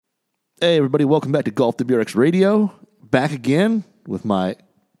Hey, everybody, welcome back to Golf WRX Radio. Back again with my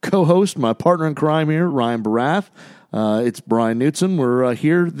co-host, my partner in crime here, Ryan Barath. It's Brian Knutson. We're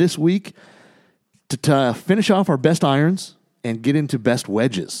here this week to finish off our best irons and get into best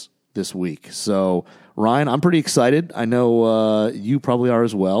wedges this week. So, Ryan, I'm pretty excited. I know you probably are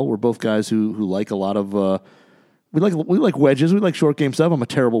as well. We're both guys who like a lot of we like wedges. We like short game stuff. I'm a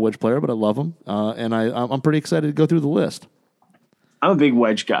terrible wedge player, but I love them, and I'm pretty excited to go through the list. I'm a big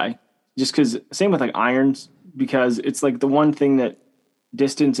wedge guy, just because same with like irons, because it's like the one thing that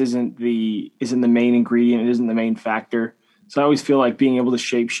distance isn't the main ingredient. It isn't the main factor. So I always feel like being able to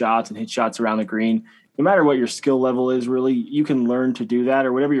shape shots and hit shots around the green, no matter what your skill level is, really, you can learn to do that,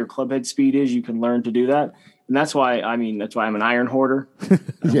 or whatever your club head speed is, you can learn to do that. And that's why I'm an iron hoarder,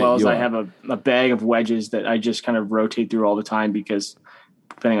 as well as I have a bag of wedges that I just kind of rotate through all the time, because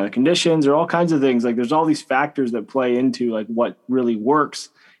depending on the conditions or all kinds of things, like there's all these factors that play into like what really works.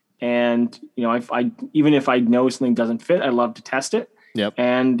 And, you know, even if I know something doesn't fit, I love to test it. Yep.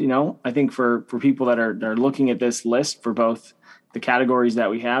 And, you know, I think for people that are looking at this list for both the categories that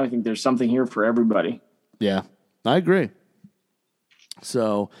we have, I think there's something here for everybody. Yeah, I agree.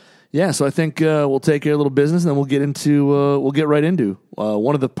 So I think we'll take care of a little business, and then we'll get right into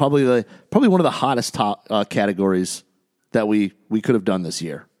one of the probably one of the hottest top categories that we could have done this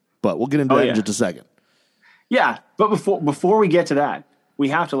year. But we'll get into that in just a second. Yeah, but before we get to that, we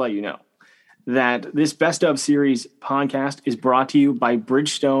have to let you know that this Best of Series podcast is brought to you by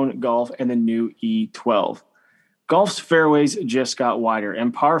Bridgestone Golf and the new E12. Golf's fairways just got wider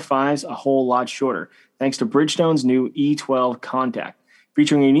and par 5s a whole lot shorter, thanks to Bridgestone's new E12 Contact.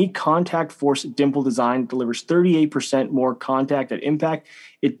 Featuring a unique contact force dimple design that delivers 38% more contact at impact.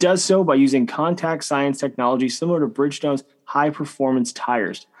 It does so by using contact science technology similar to Bridgestone's high-performance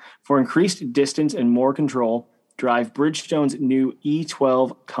tires. For increased distance and more control, drive Bridgestone's new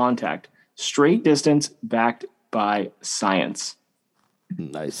E12 Contact. Straight distance backed by science.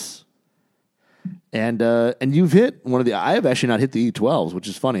 Nice. And you've hit one of the. I have actually not hit the E12s, which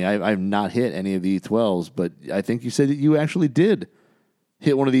is funny. I've not hit any of the E12s, but I think you said that you actually did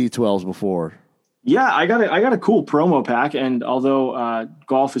hit one of the E12s before. Yeah, I got a cool promo pack, and although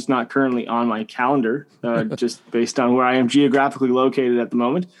golf is not currently on my calendar, just based on where I am geographically located at the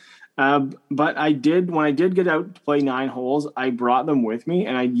moment. But when I did get out to play 9 holes, I brought them with me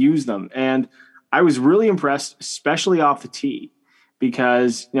and I used them. And I was really impressed, especially off the tee,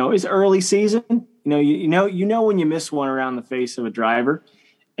 because, you know, it's early season. You know when you miss one around the face of a driver.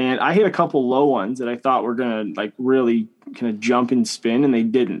 And I hit a couple low ones that I thought were going to like really kind of jump and spin, and they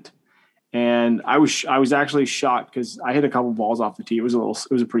didn't. And I was actually shocked, because I hit a couple balls off the tee. It was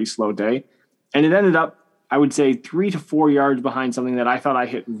a pretty slow day, and it ended up, I would say, 3 to 4 yards behind something that I thought I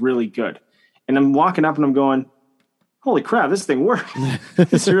hit really good. And I'm walking up and I'm going, holy crap, this thing worked.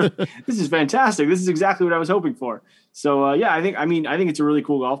 This is fantastic. This is exactly what I was hoping for. So I think it's a really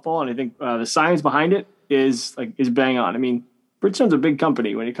cool golf ball. And I think the science behind it is bang on. I mean, Bridgestone's a big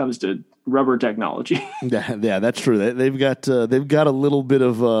company when it comes to rubber technology. Yeah, that's true. They've got a little bit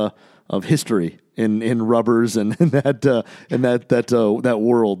of history in rubbers and that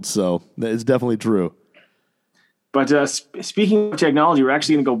world. So it's definitely true. But speaking of technology, we're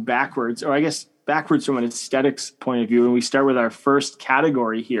actually going to go backwards, or I guess backwards from an aesthetics point of view. And we start with our first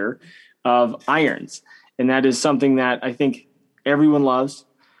category here of irons. And that is something that I think everyone loves.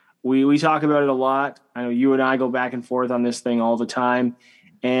 We talk about it a lot. I know you and I go back and forth on this thing all the time.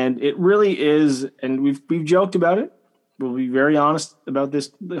 And it really is, and we've joked about it. We'll be very honest about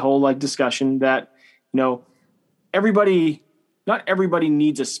the whole discussion that, you know, not everybody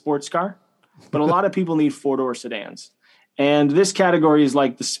needs a sports car, but a lot of people need 4-door sedans. And this category is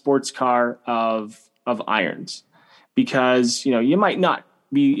like the sports car of irons, because, you know, you might not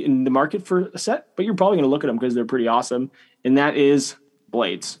be in the market for a set, but you're probably going to look at them because they're pretty awesome. And that is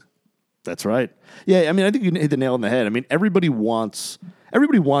blades. That's right. Yeah, I mean, I think you hit the nail on the head. I mean, everybody wants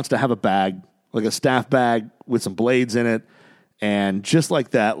to have a bag, like a staff bag with some blades in it, and just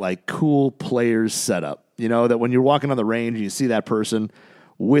like that, like cool players setup. You know, that when you're walking on the range and you see that person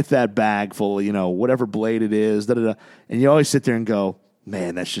with that bag full of, you know, whatever blade it is, and you always sit there and go,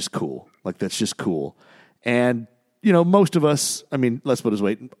 man, that's just cool. Like, that's just cool. And, you know, most of us, I mean, let's put it this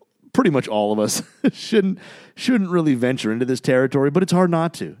way, pretty much all of us shouldn't really venture into this territory, but it's hard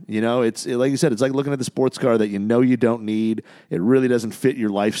not to. You know, like you said, it's like looking at the sports car that you know you don't need. It really doesn't fit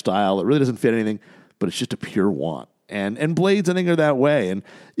your lifestyle. It really doesn't fit anything, but it's just a pure want. And blades, I think, are that way. And,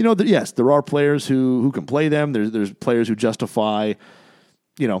 you know, yes, there are players who can play them. There's players who justify,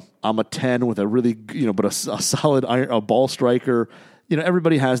 you know, I'm a 10 with a really, you know, but a solid ball striker.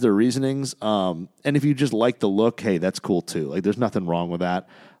 everybody has their reasonings. And if you just like the look, hey, that's cool too. Like, there's nothing wrong with that.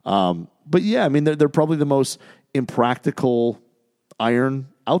 But yeah, I mean, they're probably the most impractical iron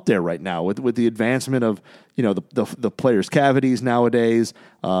out there right now with the advancement of, the player's cavities nowadays,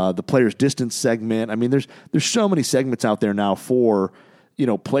 the player's distance segment. I mean, there's so many segments out there now for,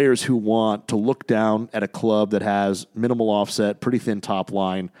 players who want to look down at a club that has minimal offset, pretty thin top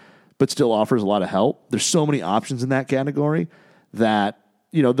line, but still offers a lot of help. There's so many options in that category that,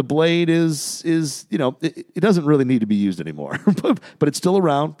 the blade is it doesn't really need to be used anymore, but it's still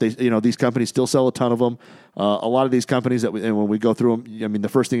around. These companies still sell a ton of them. A lot of these companies and when we go through them, I mean, the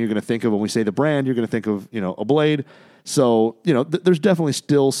first thing you're going to think of when we say the brand, you're going to think of, a blade. So, there's definitely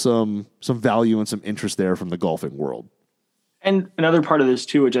still some value and some interest there from the golfing world. And another part of this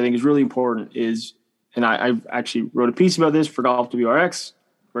too, which I think is really important is, and I've actually wrote a piece about this for Golf WRX,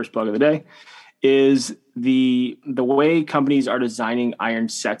 first plug of the day, is the way companies are designing iron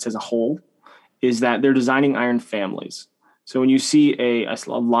sets as a whole is that they're designing iron families. So when you see a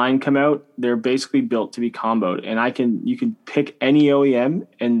line come out, they're basically built to be comboed. And you can pick any OEM.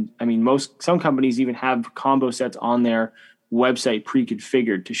 And I mean, some companies even have combo sets on their website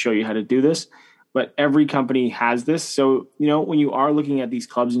pre-configured to show you how to do this. But every company has this. So, when you are looking at these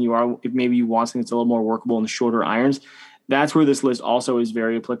clubs and if maybe you want something that's a little more workable in the shorter irons, that's where this list also is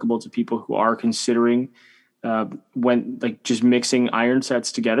very applicable to people who are considering just mixing iron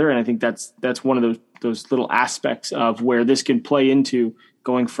sets together. And I think that's one of those little aspects of where this can play into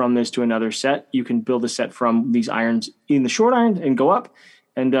going from this to another set. You can build a set from these irons in the short iron and go up.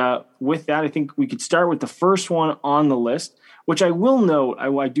 And with that, I think we could start with the first one on the list, which I will note,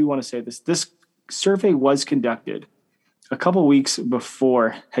 I do want to say this survey was conducted a couple weeks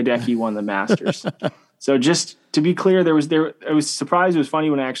before Hideki won the Masters. So just to be clear, I was surprised. It was funny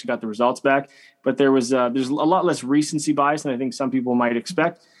when I actually got the results back, but there's a lot less recency bias than I think some people might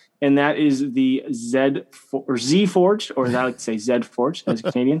expect. And that is the Z Forged, or as I like to say, Z Forged as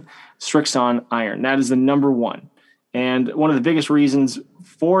a Canadian, Srixon iron. That is the number one. And one of the biggest reasons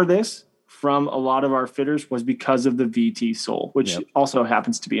for this from a lot of our fitters was because of the VT sole, which also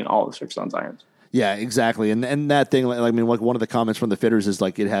happens to be in all of Srixon's irons. Yeah, exactly. And that thing, I mean, like one of the comments from the fitters is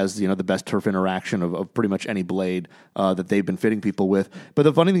like it has, the best turf interaction of pretty much any blade that they've been fitting people with. But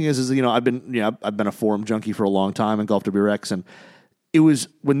the funny thing is I've been a forum junkie for a long time in Golf WRX, and it was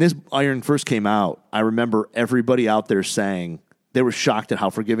when this iron first came out, I remember everybody out there saying they were shocked at how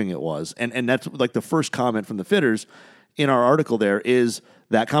forgiving it was. And that's like the first comment from the fitters in our article there is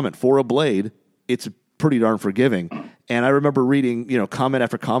that comment, for a blade, it's pretty darn forgiving. And I remember reading, comment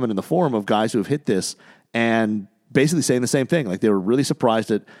after comment in the forum of guys who have hit this and basically saying the same thing. Like they were really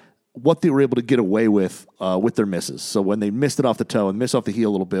surprised at what they were able to get away with their misses. So when they missed it off the toe and missed off the heel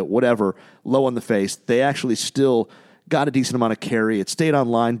a little bit, whatever, low on the face, they actually still got a decent amount of carry. It stayed on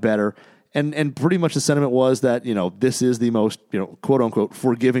line better. And pretty much the sentiment was that, this is the most, quote unquote,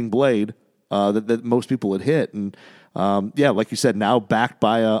 forgiving blade that most people had hit. And like you said, now backed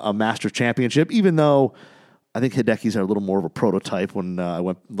by a master championship, even though I think Hideki's are a little more of a prototype. When I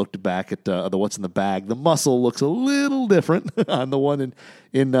looked back at the what's in the bag, the muscle looks a little different on the one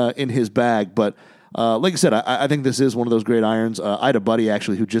in his bag. But like I said, I think this is one of those great irons. I had a buddy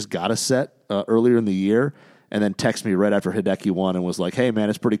actually who just got a set earlier in the year, and then texted me right after Hideki won and was like, "Hey man,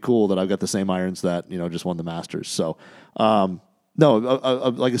 it's pretty cool that I've got the same irons that just won the Masters." So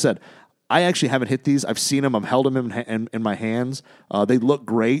like I said, I actually haven't hit these. I've seen them. I've held them in my hands. They look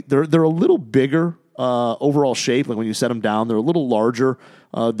great. They're a little bigger overall shape. Like when you set them down, they're a little larger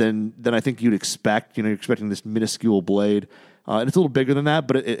than I think you'd expect. You're expecting this minuscule blade, and it's a little bigger than that,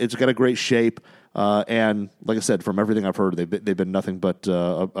 but it's got a great shape. And like I said, from everything I've heard, they've been nothing but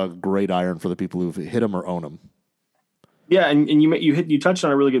a great iron for the people who've hit them or own them. Yeah, and you touched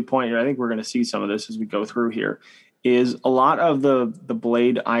on a really good point here. I think we're going to see some of this as we go through here. Is a lot of the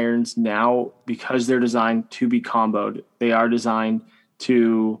blade irons now, because they're designed to be comboed, they are designed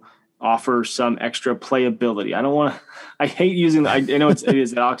to offer some extra playability. I hate using, I know it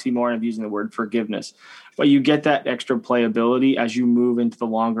is an oxymoron of using the word forgiveness, but you get that extra playability as you move into the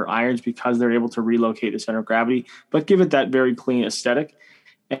longer irons because they're able to relocate the center of gravity, but give it that very clean aesthetic.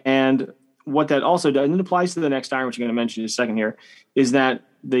 And what that also does, and it applies to the next iron, which I'm going to mention in a second here, is that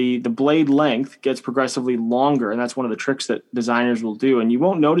the blade length gets progressively longer, and that's one of the tricks that designers will do. And you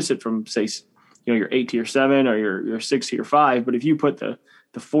won't notice it from, say, your 8 to your 7 or your 6 to your 5, but if you put the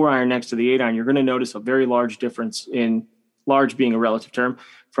 4 iron next to the 8 iron, you're going to notice a very large difference, in large being a relative term,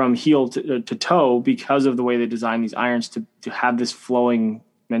 from heel to toe, because of the way they design these irons to have this flowing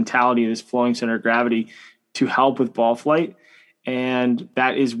mentality, this flowing center of gravity to help with ball flight. And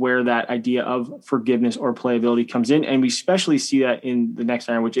that is where that idea of forgiveness or playability comes in. And we especially see that in the next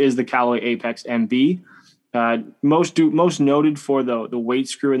iron, which is the Callaway Apex MB. Most noted for the weight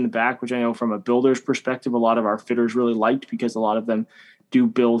screw in the back, which I know from a builder's perspective, a lot of our fitters really liked, because a lot of them do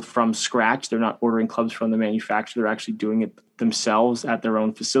build from scratch. They're not ordering clubs from the manufacturer. They're actually doing it themselves at their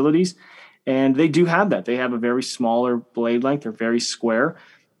own facilities. And they do have that. They have a very smaller blade length. They're very square,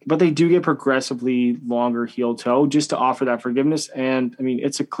 but they do get progressively longer heel toe just to offer that forgiveness. And I mean,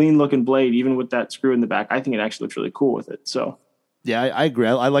 it's a clean looking blade, even with that screw in the back. I think it actually looks really cool with it. So yeah, I agree.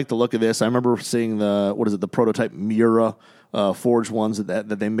 I like the look of this. I remember seeing the prototype Miura forged ones that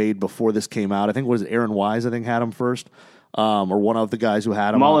they made before this came out. I think Aaron Wise, I think, had them first, or one of the guys who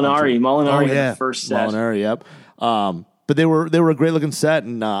had them. Molinari had the first set. Molinari, yep. But they were a great looking set,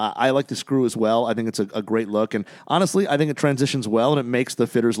 and I like the screw as well. I think it's a great look, and honestly, I think it transitions well, and it makes the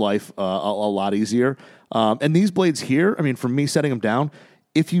fitter's life a lot easier. And these blades here, I mean, for me setting them down,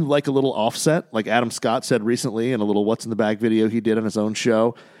 if you like a little offset, like Adam Scott said recently in a little What's in the Bag video he did on his own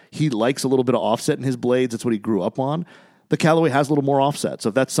show, he likes a little bit of offset in his blades. That's what he grew up on. The Callaway has a little more offset. So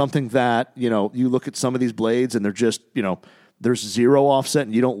if that's something that, you look at some of these blades and they're just, there's zero offset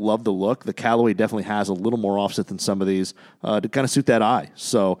and you don't love the look, the Callaway definitely has a little more offset than some of these to kind of suit that eye.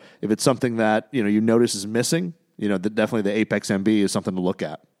 So if it's something that, you notice is missing, definitely the Apex MB is something to look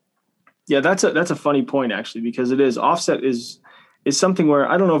at. Yeah, that's a funny point, actually, because it is offset is something where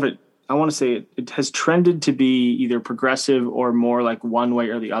I don't know if I want to say it has trended to be either progressive or more like one way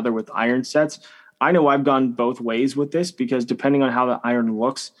or the other with iron sets. I know I've gone both ways with this, because depending on how the iron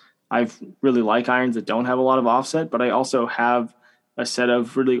looks, I've really like irons that don't have a lot of offset, but I also have a set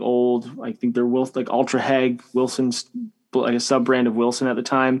of really old, I think they're like Ultra Heg, Wilson's, like a sub brand of Wilson at the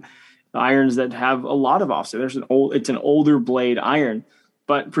time, irons that have a lot of offset. It's an older blade iron.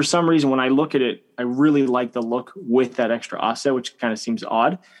 But for some reason, when I look at it, I really like the look with that extra offset, which kind of seems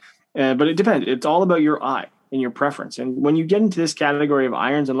odd. But it depends. It's all about your eye and your preference. And when you get into this category of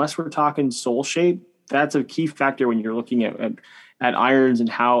irons, unless we're talking sole shape, that's a key factor when you're looking at irons and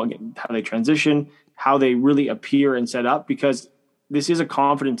how they transition, how they really appear and set up, because this is a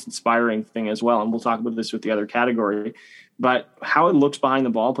confidence-inspiring thing as well. And we'll talk about this with the other category. But how it looks behind the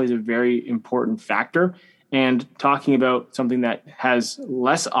ball plays a very important factor. And talking about something that has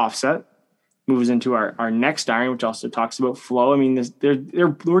less offset moves into our next iron, which also talks about flow. I mean,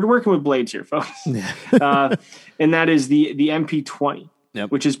 we're working with blades here, folks. And that is the MP20,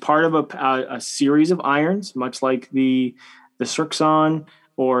 yep, which is part of a series of irons, much like the Srixon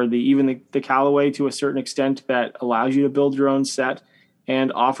or the Callaway to a certain extent, that allows you to build your own set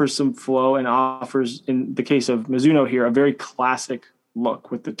and offers some flow and offers, in the case of Mizuno here, a very classic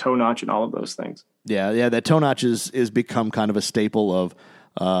look with the toe notch and all of those things. Yeah, that toe notch is become kind of a staple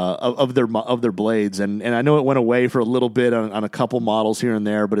of their blades, and I know it went away for a little bit on a couple models here and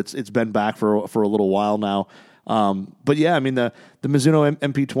there, but it's been back for a little while now. But yeah, I mean the Mizuno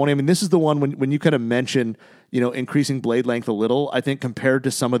MP20. I mean, this is the one when you kind of mention increasing blade length a little. I think compared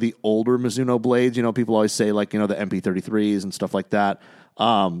to some of the older Mizuno blades, people always say like the MP33s and stuff like that.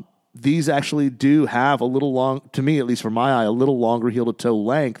 These actually do have a little long, to me at least for my eye, a little longer heel to toe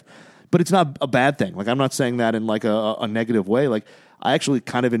length. But it's not a bad thing. Like, I'm not saying that in like a negative way. Like, I actually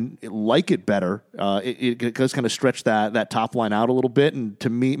kind of like it better. It does kind of stretch that top line out a little bit. And to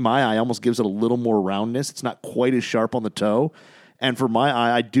me, my eye almost gives it a little more roundness. It's not quite as sharp on the toe. And for my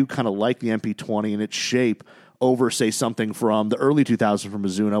eye, I do kind of like the MP20 and its shape over, say, something from the early 2000s from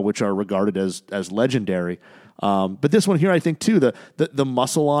Mizuno, which are regarded as legendary. But this one here, I think, too, the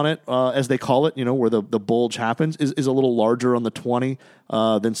muscle on it, as they call it, where the bulge happens, is a little larger on the 20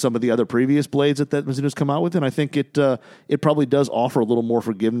 than some of the other previous blades that Mizuno's come out with. And I think it probably does offer a little more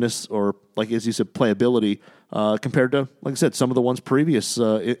forgiveness or, like as you said, playability compared to, like I said, some of the ones previous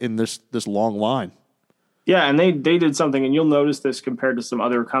in this long line. Yeah, and they did something, and you'll notice this compared to some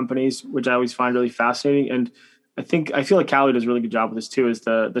other companies, which I always find really fascinating. And I feel like Callaway does a really good job with this too, is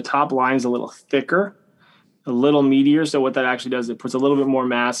the top line is a little thicker, a little meatier. So what that actually does, it puts a little bit more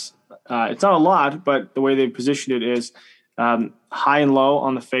mass. It's not a lot, but the way they positioned it is high and low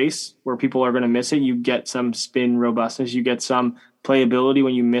on the face where people are going to miss it. You get some spin robustness. You get some playability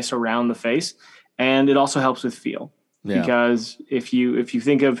when you miss around the face. And it also helps with feel. Yeah. Because if you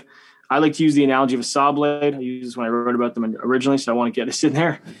think of, I like to use the analogy of a saw blade. I used this when I wrote about them originally, so I want to get this in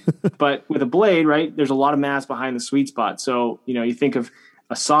there. But with a blade, right, there's a lot of mass behind the sweet spot. So, you think of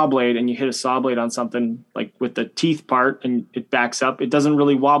a saw blade and you hit a saw blade on something like with the teeth part and it backs up, it doesn't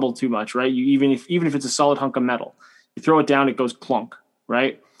really wobble too much, right? Even if it's a solid hunk of metal, you throw it down, it goes clunk,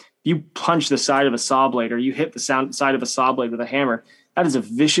 right? You punch the side of a saw blade or you hit the side of a saw blade with a hammer, that is a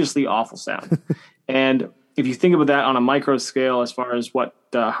viciously awful sound. And if you think about that on a micro scale, as far as what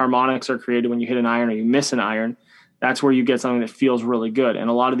the harmonics are created when you hit an iron or you miss an iron, that's where you get something that feels really good. And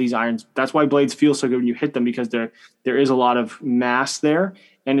a lot of these irons, that's why blades feel so good when you hit them, because there is a lot of mass there.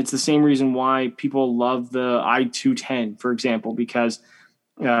 And it's the same reason why people love the I-210, for example, because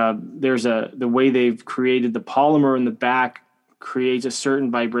the way they've created the polymer in the back creates a certain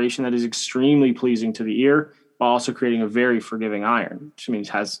vibration that is extremely pleasing to the ear, while also creating a very forgiving iron, which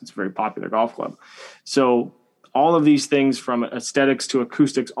means it's a very popular golf club. So all of these things, from aesthetics to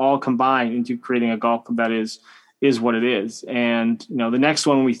acoustics, all combine into creating a golf club that is what it is. And, the next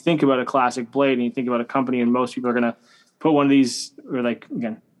one, when we think about a classic blade and you think about a company, and most people are going to put one of these, or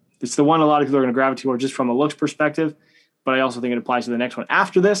again, it's the one a lot of people are going to gravitate toward just from a looks perspective, but I also think it applies to the next one.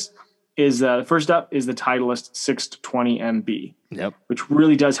 After this is the first up is the Titleist 620 MB, which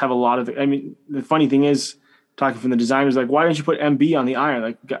really does have a lot of, the funny thing is, talking from the designers, why don't you put MB on the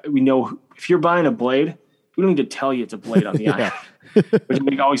iron? We know if you're buying a blade, we don't need to tell you it's a blade on the iron.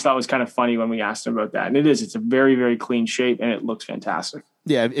 Which I always thought was kind of funny when we asked them about that. And it's a very, very clean shape, and it looks fantastic.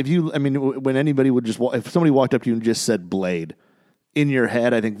 Yeah, when anybody would if somebody walked up to you and just said blade, in your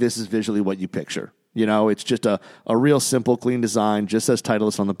head, I think this is visually what you picture. It's just a real simple, clean design, just says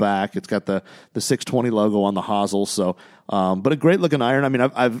Titleist on the back. It's got the 620 logo on the hosel. So, but a great looking iron.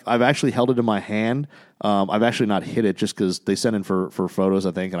 I've actually held it in my hand. I've actually not hit it just because they sent in for photos,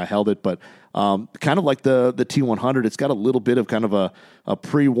 I think, and I held it. But kind of like the T100, it's got a little bit of kind of a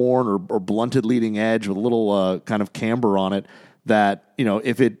pre-worn or blunted leading edge with a little kind of camber on it. That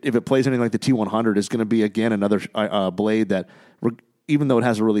if it plays anything like the T100, is going to be again another blade that, even though it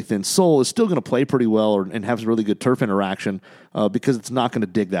has a really thin sole, is still going to play pretty well and have really good turf interaction because it's not going to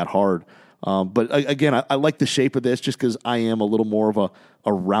dig that hard. But again, I like the shape of this just because I am a little more of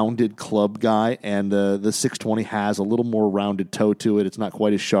a rounded club guy, and the 620 has a little more rounded toe to it. It's not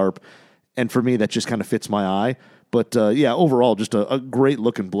quite as sharp, and for me, that just kind of fits my eye. But overall, just a great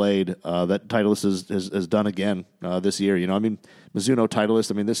looking blade that Titleist has done again this year. Mizuno,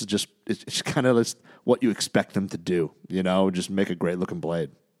 Titleist. This is it's kind of what you expect them to do. Just make a great looking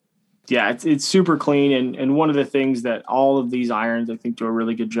blade. Yeah, it's super clean, and one of the things that all of these irons I think do a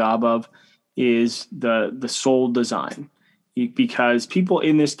really good job of is the sole design, because people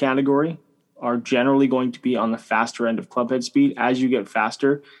in this category are generally going to be on the faster end of clubhead speed. As you get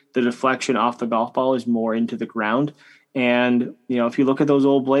faster, the deflection off the golf ball is more into the ground. And, if you look at those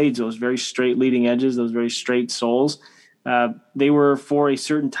old blades, those very straight leading edges, those very straight soles, they were for a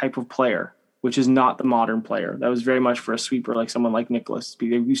certain type of player, which is not the modern player. That was very much for a sweeper, like someone like Nicklaus.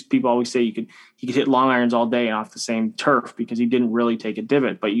 People always say he could hit long irons all day off the same turf because he didn't really take a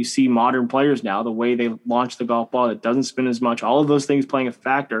divot. But you see modern players now, the way they launch the golf ball, it doesn't spin as much, all of those things playing a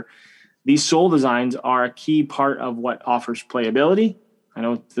factor. These sole designs are a key part of what offers playability. I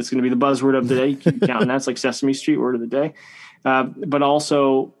know that's going to be the buzzword of the day. Keep counting. That's like Sesame Street word of the day. But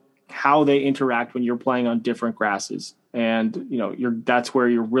also how they interact when you're playing on different grasses. And, that's where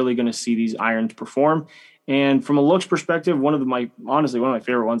you're really going to see these irons perform. And from a looks perspective, one of my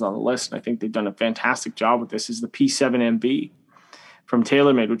favorite ones on the list, and I think they've done a fantastic job with this, is the P7MB from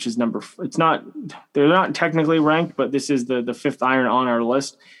TaylorMade, which is they're not technically ranked, but this is the fifth iron on our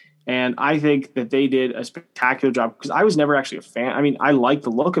list. And I think that they did a spectacular job, because I was never actually a fan. I like the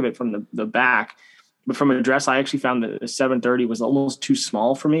look of it from the back, but from an address, I actually found that the 730 was almost too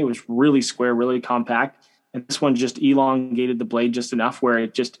small for me. It was really square, really compact. And this one just elongated the blade just enough where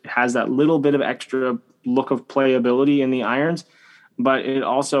it just has that little bit of extra look of playability in the irons. But it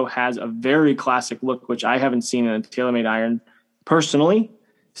also has a very classic look, which I haven't seen in a TaylorMade iron personally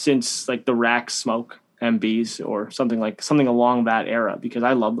since like the Rack Smoke MBs or something along that era, because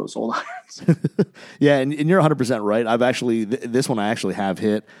I love those old irons. Yeah, and you're 100% right. I've actually this one I actually have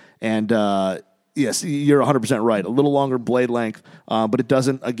hit, and yes, you're 100% right. A little longer blade length, but it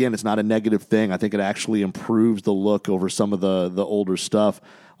doesn't. Again, it's not a negative thing. I think it actually improves the look over some of the older stuff.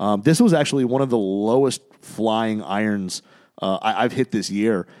 This was actually one of the lowest flying irons I've hit this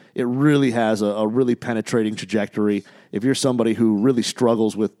year. It really has a really penetrating trajectory. If you're somebody who really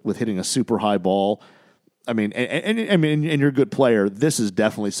struggles with hitting a super high ball, and you're a good player, this is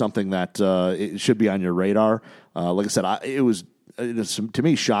definitely something that it should be on your radar. Like I said, it was to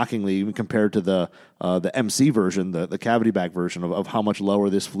me shockingly, even compared to the MC version, the cavity back version, of how much lower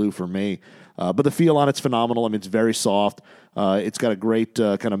this flew for me. But the feel on it's phenomenal. It's very soft. It's got a great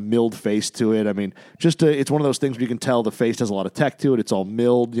kind of milled face to it. It's one of those things where you can tell the face has a lot of tech to it. It's all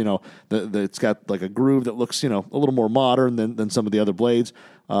milled. It's got like a groove that looks, a little more modern than some of the other blades.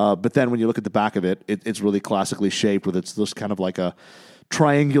 But then when you look at the back of it, it's really classically shaped with it's this kind of like a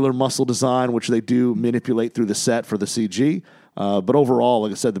triangular muscle design, which they do manipulate through the set for the CG. But overall,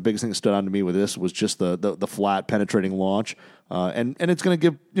 like I said, the biggest thing that stood out to me with this was just the flat penetrating launch. And it's going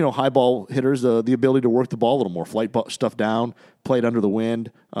to give, high ball hitters the ability to work the ball a little more, flight stuff down, play it under the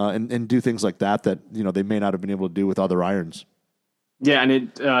wind, and do things like that, they may not have been able to do with other irons. Yeah, and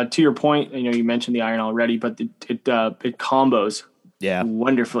it to your point, you mentioned the iron already, but it combos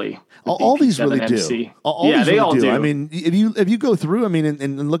wonderfully. All these really do. They really all do. I mean, if you go through,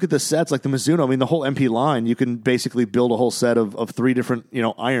 and look at the sets like the Mizuno, the whole MP line, you can basically build a whole set of 3 different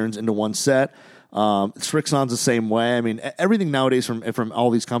irons into one set. Strixon's the same way. Everything nowadays from all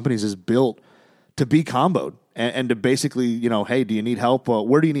these companies is built to be comboed and to basically, hey, do you need help?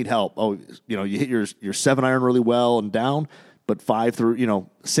 Where do you need help? Oh, you hit your 7 iron really well and down, but 5 through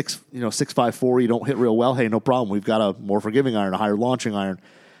 6, 6-5-4, you don't hit real well. Hey, no problem. We've got a more forgiving iron, a higher launching iron,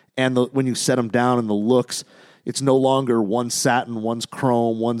 and when you set them down and the looks, it's no longer one's satin, one's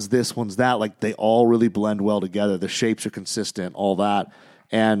chrome, one's this, one's that. Like they all really blend well together. The shapes are consistent, all that.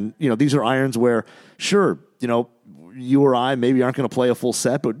 And, these are irons where, sure, you or I maybe aren't going to play a full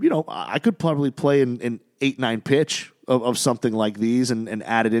set, but, I could probably play an 8-9 pitch of something like these and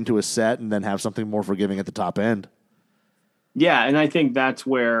add it into a set and then have something more forgiving at the top end. Yeah, and I think that's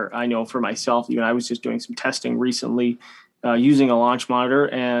where I know for myself, I was just doing some testing recently using a launch monitor,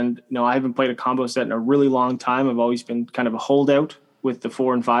 and, I haven't played a combo set in a really long time. I've always been kind of a holdout with the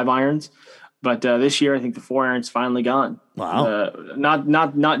 4 and 5 irons. But this year, I think the 4 iron's finally gone. Wow!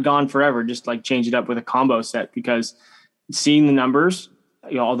 Not gone forever. Just like change it up with a combo set, because seeing the numbers,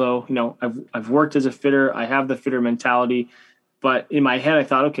 although I've worked as a fitter, I have the fitter mentality. But in my head, I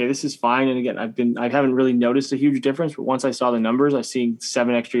thought, okay, this is fine. And again, I haven't really noticed a huge difference. But once I saw the numbers, I see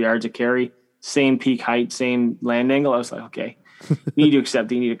 7 extra yards of carry, same peak height, same land angle. I was like, okay, you need to accept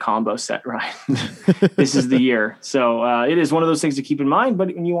that you need a combo set, right? This is the year. So it is one of those things to keep in mind.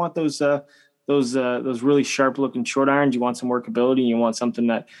 But when you want those really sharp looking short irons, you want some workability, and you want something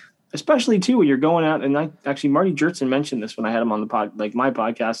that, especially too, when you're going out, and Marty Jertson mentioned this when I had him on the my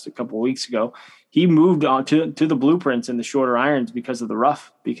podcast a couple of weeks ago. He moved on to the blueprints and the shorter irons because of the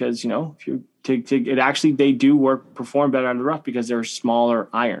rough, because, if you they do perform better on the rough because they're a smaller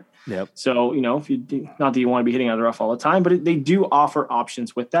iron. Yep. So, if you do, not that you want to be hitting on the rough all the time, but they do offer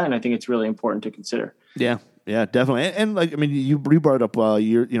options with that. And I think it's really important to consider. Yeah. Yeah, definitely. And you brought up,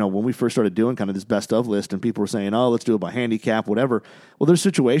 when we first started doing kind of this best of list, and people were saying, oh, let's do it by handicap, whatever. Well, there's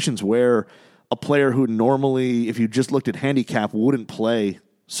situations where a player who normally, if you just looked at handicap, wouldn't play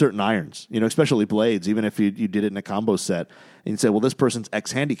certain irons, especially blades, even if you did it in a combo set. And you'd say, well, this person's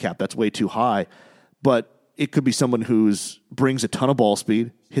X handicap, that's way too high. But it could be someone who's brings a ton of ball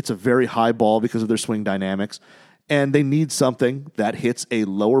speed, hits a very high ball because of their swing dynamics, and they need something that hits a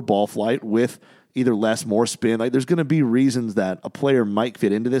lower ball flight with either less, more spin. Like there's going to be reasons that a player might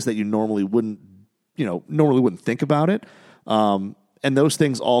fit into this that you normally wouldn't think about it. And those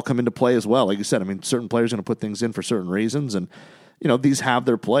things all come into play as well. Like you said, certain players are going to put things in for certain reasons, and these have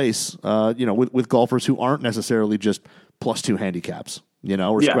their place. With golfers who aren't necessarily just +2 handicaps,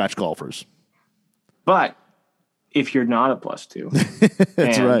 or scratch golfers. But if you're not a +2,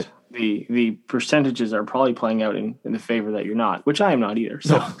 that's right. The percentages are probably playing out in the favor that you're not, which I am not either.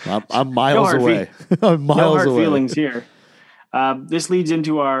 So I'm miles away. I'm miles no hard away. feelings here. This leads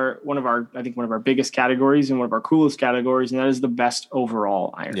into one of our biggest categories and one of our coolest categories, and that is the best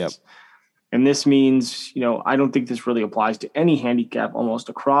overall irons. Yep. And this means, I don't think this really applies to any handicap almost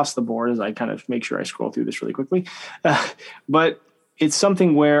across the board, as I kind of make sure I scroll through this really quickly. But it's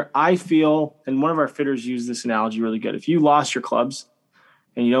something where I feel, and one of our fitters used this analogy really good. If you lost your clubs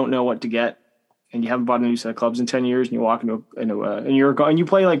and you don't know what to get, and you haven't bought a new set of clubs in 10 years, and you walk and you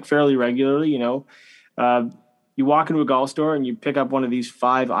play like fairly regularly, you walk into a golf store and you pick up one of these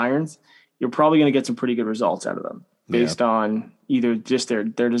 5 irons, you're probably going to get some pretty good results out of them based on either just their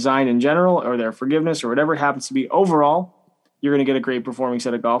design in general or their forgiveness or whatever it happens to be. Overall, you're going to get a great performing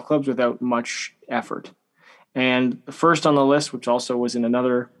set of golf clubs without much effort. And the first on the list, which also was in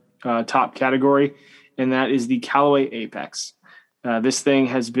another top category, and that is the Callaway Apex. This thing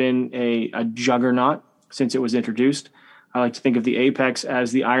has been a juggernaut since it was introduced. I like to think of the Apex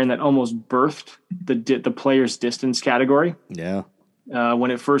as the iron that almost birthed the player's distance category. Yeah.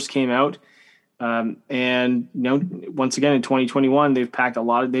 When it first came out. And once again, in 2021,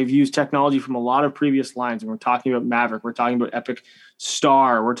 they've used technology from a lot of previous lines. And we're talking about Maverick, we're talking about Epic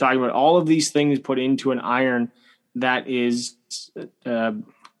Star, we're talking about all of these things put into an iron that is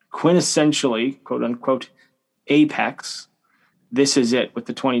quintessentially, quote unquote, Apex. This is it with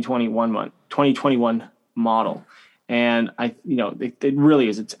the 2021 model. And it really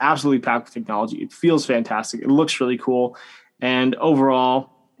is. It's absolutely packed with technology. It feels fantastic. It looks really cool. And overall,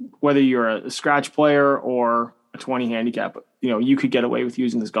 whether you're a scratch player or a 20 handicap, you could get away with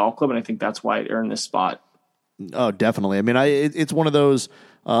using this golf club, and I think that's why it earned this spot. Oh, definitely. I mean, it's one of those.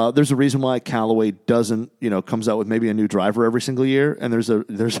 There's a reason why Callaway doesn't, comes out with maybe a new driver every single year, and there's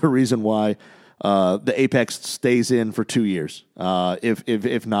a reason why the Apex stays in for 2 years.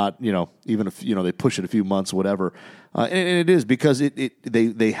 If not, even if they push it a few months, whatever. And it is because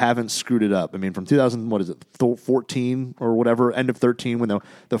they haven't screwed it up. I mean, from 14 or whatever, end of 13 when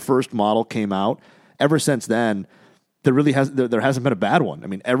the first model came out. Ever since then, there hasn't been a bad one. I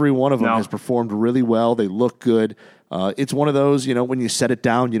mean, every one of them has performed really well. They look good. It's one of those, when you set it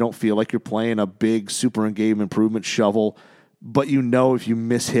down, you don't feel like you're playing a big super in-game improvement shovel, but if you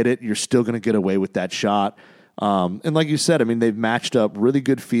mishit it, you're still going to get away with that shot. And like you said, I mean, they've matched up really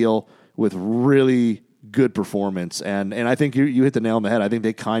good feel with really good performance. And I think you hit the nail on the head. I think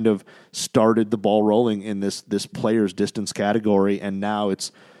they kind of started the ball rolling in this player's distance category, and now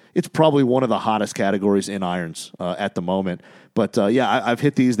it's probably one of the hottest categories in irons at the moment. But I've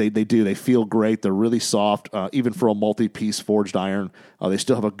hit these. They feel great. They're really soft. Even for a multi-piece forged iron, they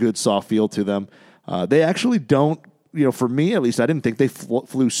still have a good soft feel to them. They actually don't, for me at least, I didn't think they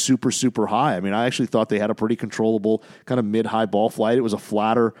flew super, super high. I mean, I actually thought they had a pretty controllable kind of mid-high ball flight. It was a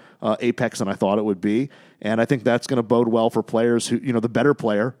flatter apex than I thought it would be. And I think that's going to bode well for players who, the better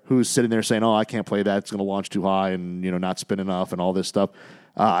player who's sitting there saying, oh, I can't play that. It's going to launch too high and, not spin enough and all this stuff.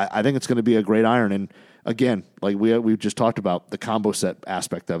 I think it's going to be a great iron. And again, like we've just talked about the combo set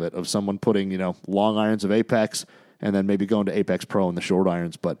aspect of it, of someone putting, long irons of Apex and then maybe going to Apex Pro in the short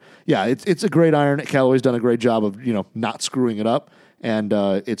irons. But yeah, it's a great iron. Callaway's done a great job of, not screwing it up. And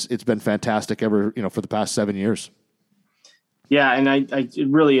it's been fantastic for the past 7 years. Yeah. And it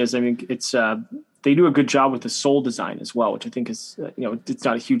really is. I mean, it's, they do a good job with the sole design as well, which I think is, it's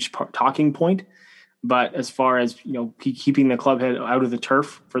not a huge talking point. But as far as, keeping the club head out of the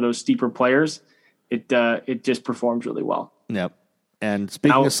turf for those steeper players, it just performs really well. Yep. And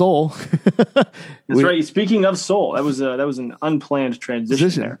speaking of sole, that's right. Speaking of sole, that was an unplanned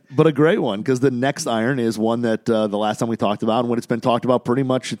transition there, but a great one, because the next iron is one that the last time we talked about, and what it's been talked about pretty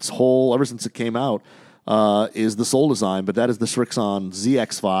much ever since it came out, is the sole design. But that is the Srixon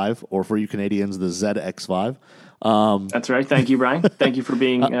ZX5, or for you Canadians, the ZX5. That's right. Thank you, Brian. Thank you for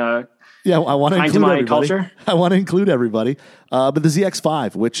being. Yeah, I want to include everybody. Culture. I want to include everybody. But the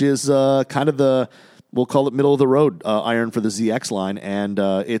ZX5, which is kind of we'll call it middle of the road iron for the ZX line. And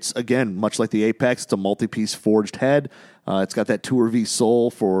it's, again, much like the Apex, it's a multi-piece forged head. It's got that Tour V sole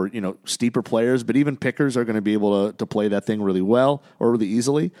for, steeper players, but even pickers are going to be able to play that thing really well or really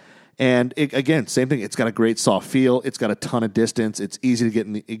easily. And again, same thing. It's got a great soft feel. It's got a ton of distance. It's easy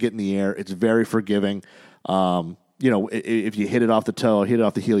to get in the air. It's very forgiving. If you hit it off the toe, hit it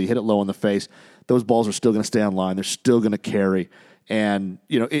off the heel, you hit it low in the face, those balls are still going to stay on line. They're still going to carry. And,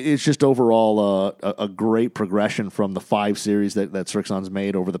 it's just overall a great progression from the 5 series that Srixon's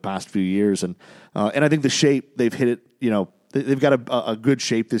made over the past few years. And I think the shape, they've hit it, they've got a good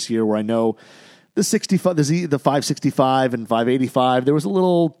shape this year, where I know the 565 and 585, there was a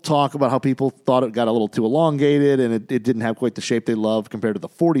little talk about how people thought it got a little too elongated and it didn't have quite the shape they love compared to the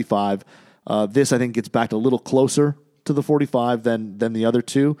 45. This, I think, gets back a little closer to the 45 than the other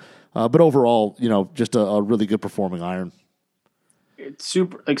two. But overall, just a really good performing iron. It's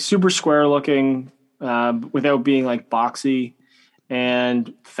super square looking, without being like boxy,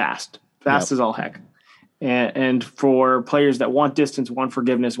 and fast. Fast as all heck. And for players that want distance, want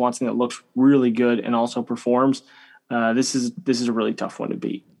forgiveness, want something that looks really good and also performs, this is a really tough one to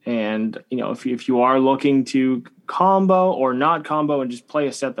beat. And, if you are looking to combo or not combo and just play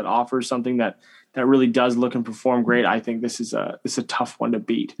a set that offers something that really does look and perform great, I think this is a tough one to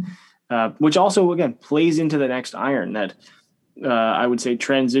beat. Which also, again, plays into the next iron that I would say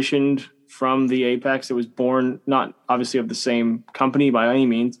transitioned from the Apex. It was born not obviously of the same company by any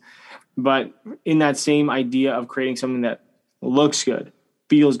means, but in that same idea of creating something that looks good,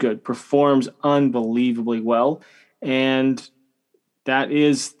 feels good, performs unbelievably well. And that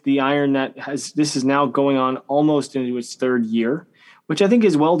is the iron this is now going on almost into its 3rd year, which I think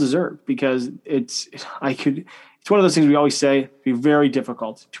is well deserved, because it's one of those things we always say, it'd be very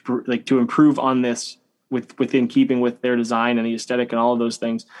difficult to improve on this within keeping with their design and the aesthetic and all of those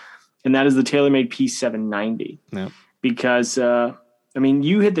things. And that is the TaylorMade P790. Yeah. Because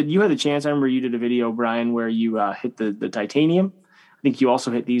you had the chance. I remember you did a video, Brian, where you hit the titanium. I think you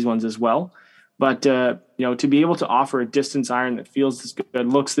also hit these ones as well. But to be able to offer a distance iron that feels this good,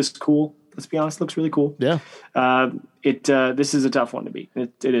 looks this cool. Let's be honest, looks really cool. Yeah. This is a tough one to beat.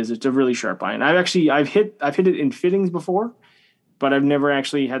 It is. It's a really sharp iron. I've hit it in fittings before, but I've never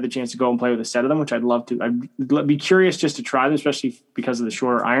actually had the chance to go and play with a set of them, which I'd love to. I'd be curious just to try them, especially because of the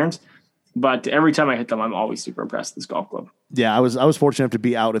shorter irons. But every time I hit them, I'm always super impressed with this golf club. Yeah, I was fortunate enough to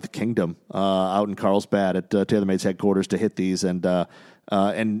be out at the Kingdom, out in Carlsbad at TaylorMade's headquarters to hit these, and to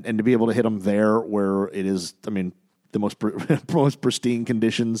be able to hit them there where it is. I mean, the most pristine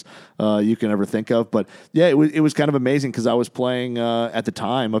conditions you can ever think of. But yeah, it was kind of amazing because I was playing at the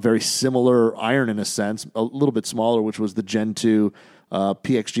time a very similar iron in a sense, a little bit smaller, which was the Gen 2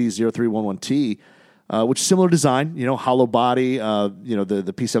 PXG 0311T. Which is similar design, hollow body.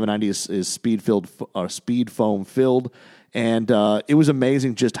 The P790 is speed foam filled, and it was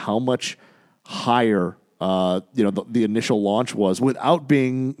amazing just how much higher the initial launch was without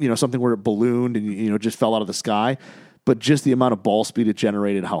being something where it ballooned and just fell out of the sky, but just the amount of ball speed it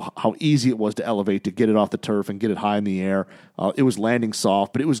generated, how easy it was to elevate, to get it off the turf and get it high in the air. It was landing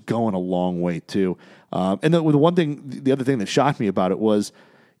soft, but it was going a long way too. And the other thing that shocked me about it was,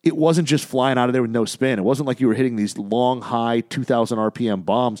 it wasn't just flying out of there with no spin. It wasn't like you were hitting these long, high 2,000 RPM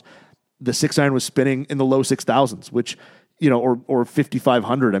bombs. The 6-iron was spinning in the low 6,000s, which, or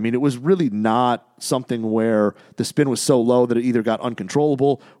 5,500. I mean, it was really not something where the spin was so low that it either got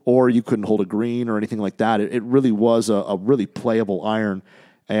uncontrollable or you couldn't hold a green or anything like that. It really was a really playable iron.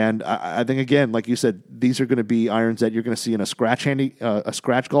 And I think, again, like you said, these are going to be irons that you're going to see in a scratch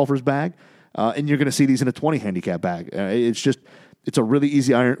golfer's bag, and you're going to see these in a 20 handicap bag. It's a really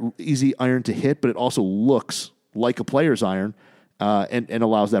easy iron to hit, but it also looks like a player's iron and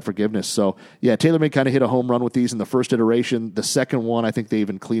allows that forgiveness. So, yeah, TaylorMade kind of hit a home run with these in the first iteration. The second one, I think they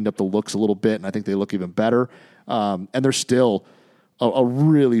even cleaned up the looks a little bit, and I think they look even better. And they're still a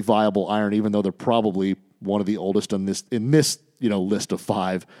really viable iron, even though they're probably one of the oldest in this list of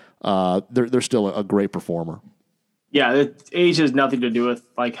 5. They're still a great performer. Yeah, age has nothing to do with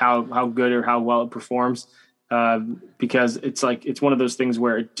like how good or how well it performs. Because it's one of those things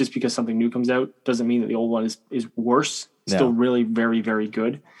where just because something new comes out doesn't mean that the old one is worse. It's still really very, very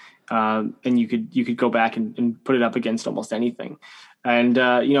good. And you could go back and put it up against almost anything. And,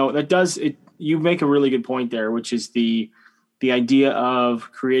 that does it. You make a really good point there, which is the idea of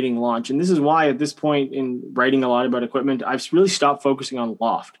creating launch. And this is why at this point in writing a lot about equipment, I've really stopped focusing on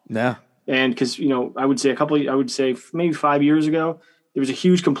loft. Yeah. And because, I would say maybe 5 years ago, there was a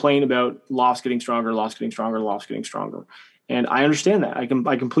huge complaint about lofts getting stronger. And I understand that. I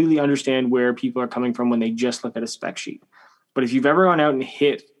completely understand where people are coming from when they just look at a spec sheet. But if you've ever gone out and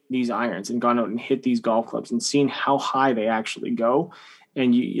hit these irons and gone out and hit these golf clubs and seen how high they actually go,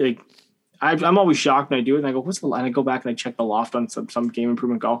 and I'm always shocked when I do it and I go, what's the line? I go back and I check the loft on some game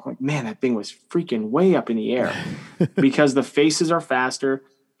improvement golf. I'm like, man, that thing was freaking way up in the air because the faces are faster.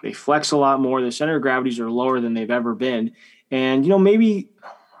 They flex a lot more. The center of gravities are lower than they've ever been. And, maybe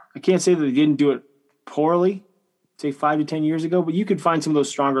I can't say that they didn't do it poorly, say 5 to 10 years ago, but you could find some of those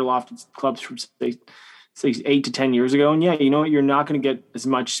stronger lofted clubs from, say 8 to 10 years ago. And yeah, you're not going to get as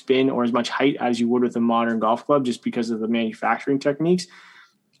much spin or as much height as you would with a modern golf club just because of the manufacturing techniques.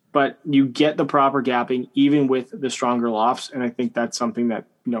 But you get the proper gapping even with the stronger lofts. And I think that's something that,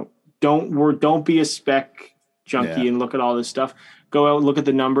 don't be a spec junkie and look at all this stuff. Go out and look at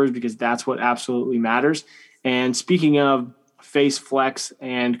the numbers because that's what absolutely matters. And speaking of face flex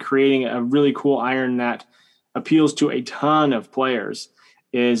and creating a really cool iron that appeals to a ton of players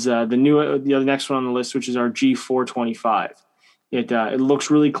is the next one on the list, which is our G425. It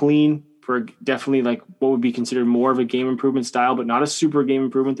looks really clean for definitely like what would be considered more of a game improvement style, but not a super game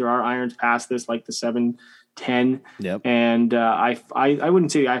improvement. There are irons past this, like the 710. Yep. And I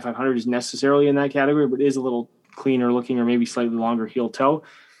wouldn't say the i500 is necessarily in that category, but it is a little cleaner looking or maybe slightly longer heel toe.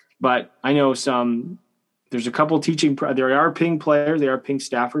 But I know there's a couple there are ping players, they are ping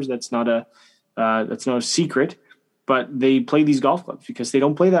staffers. That's not a secret, but they play these golf clubs because they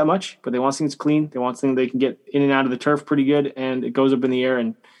don't play that much, but they want things clean. They want things they can get in and out of the turf pretty good. And it goes up in the air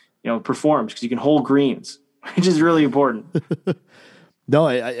and, performs because you can hold greens, which is really important. No,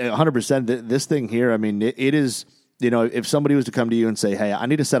 100%. This thing here, I mean, it is, if somebody was to come to you and say, hey, I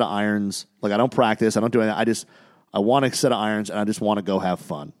need a set of irons, like I don't practice, I don't do anything. I want a set of irons and I just want to go have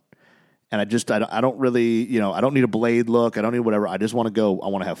fun. And I don't really, I don't need a blade look. I don't need whatever. I just want to go. I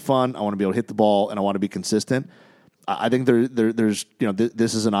want to have fun. I want to be able to hit the ball, and I want to be consistent. I think there's,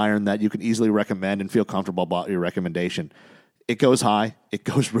 this is an iron that you can easily recommend and feel comfortable about your recommendation. It goes high, it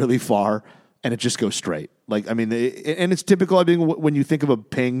goes really far, and it just goes straight. Like, I mean, and it's typical. I mean, when you think of a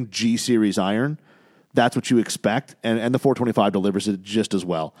Ping G series iron, that's what you expect, and the 425 delivers it just as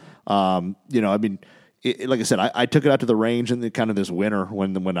well. I mean. Like I said, I took it out to the range in kind of this winter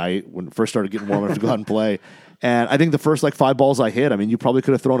when it first started getting warm enough to go out and play. And I think the first 5 balls I hit, I mean, you probably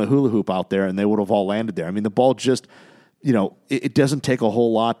could have thrown a hula hoop out there and they would have all landed there. I mean, the ball just it doesn't take a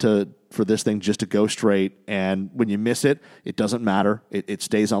whole lot for this thing just to go straight. And when you miss it, it doesn't matter. It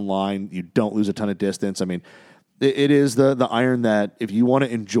stays on line. You don't lose a ton of distance. I mean, it is the iron that if you want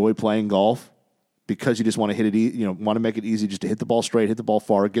to enjoy playing golf because you just want to hit it, want to make it easy just to hit the ball straight, hit the ball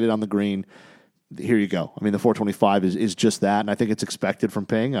far, get it on the green, here you go. I mean, the 425 is just that, and I think it's expected from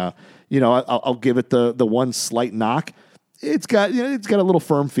Ping. I'll give it the one slight knock. It's got a little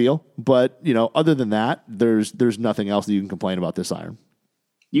firm feel, but other than that, there's nothing else that you can complain about this iron.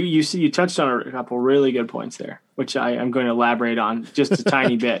 You touched on a couple really good points there, which I'm going to elaborate on just a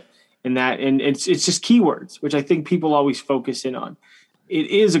tiny bit. And it's just keywords, which I think people always focus in on. It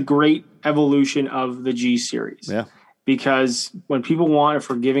is a great evolution of the G series. Yeah. Because when people want a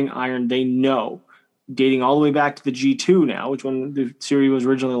forgiving iron, they know, dating all the way back to the G2 now, which when the series was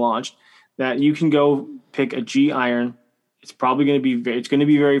originally launched, that you can go pick a G iron. It's probably going to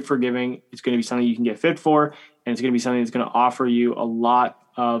be very forgiving. It's going to be something you can get fit for, and it's going to be something that's going to offer you a lot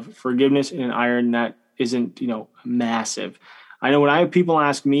of forgiveness in an iron that isn't, massive. I know when I have people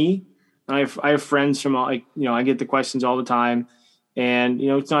ask me, I have friends from I get the questions all the time, and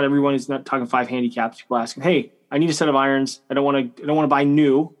it's not everyone is not talking 5 handicaps. People asking, hey, I need a set of irons. I don't want to buy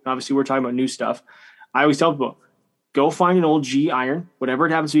new. Obviously, we're talking about new stuff. I always tell people, go find an old G iron, whatever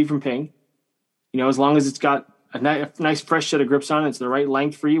it happens to be from Ping. As long as it's got a nice fresh set of grips on it, it's the right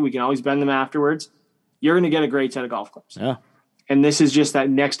length for you. We can always bend them afterwards. You're going to get a great set of golf clubs. Yeah. And this is just that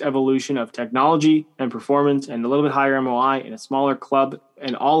next evolution of technology and performance and a little bit higher MOI and a smaller club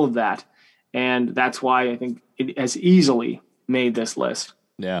and all of that. And that's why I think it has easily made this list.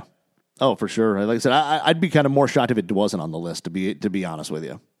 Yeah. Oh, for sure. Like I said, I'd be kind of more shocked if it wasn't on the list, to be honest with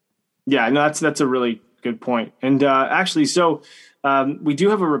you. Yeah, no, that's a really good point. And actually, so we do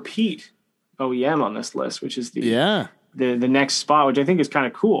have a repeat OEM on this list, which is the next spot, which I think is kind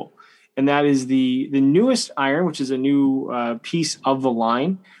of cool. And that is the newest iron, which is a new piece of the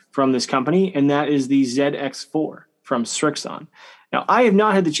line from this company, and that is the ZX4 from Srixon. Now, I have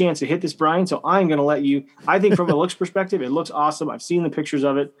not had the chance to hit this, Brian, so I'm going to let you. I think from a looks perspective, it looks awesome. I've seen the pictures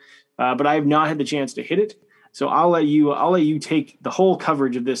of it. But I have not had the chance to hit it, so I'll let you take the whole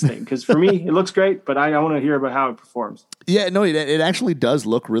coverage of this thing, because for me it looks great, but I want to hear about how it performs. Yeah, no, it actually does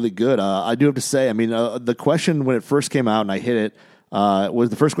look really good. I do have to say, I mean, the question when it first came out and I hit it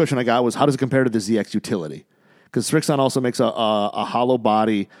was the first question I got was, how does it compare to the ZX Utility? Because Srixon also makes a hollow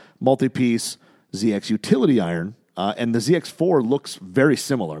body multi-piece ZX Utility iron, and the ZX4 looks very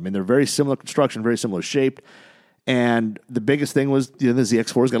similar. I mean, they're very similar construction, very similar shaped. And the biggest thing was the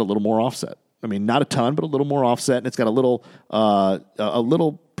ZX4's got a little more offset. I mean, not a ton, but a little more offset, and it's got a little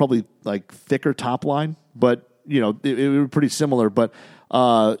probably like thicker top line, but it was pretty similar. But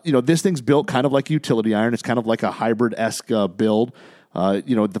this thing's built kind of like a utility iron. It's kind of like a hybrid-esque build.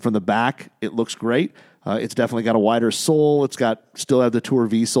 From the back, it looks great. It's definitely got a wider sole. It's still have the Tour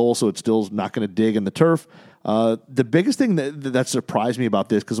V sole, so it's still not going to dig in the turf. The biggest thing that surprised me about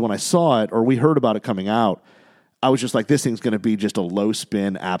this, because when I saw it or we heard about it coming out, I was just like, this thing's going to be just a low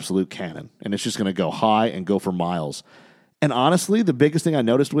spin absolute cannon, and it's just going to go high and go for miles. And honestly, the biggest thing I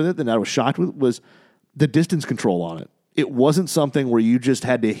noticed with it that I was shocked with was the distance control on it. It wasn't something where you just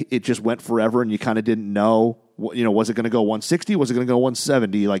it just went forever and you kind of didn't know, was it going to go 160? Was it going to go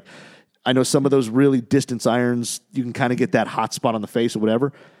 170? Like, I know some of those really distance irons, you can kind of get that hot spot on the face or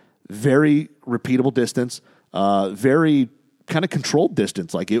whatever. Very repeatable distance, very kind of controlled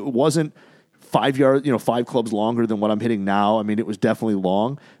distance. Like, it wasn't 5 yards, 5 clubs longer than what I'm hitting now. I mean, it was definitely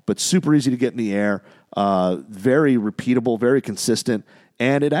long, but super easy to get in the air. Very repeatable, very consistent,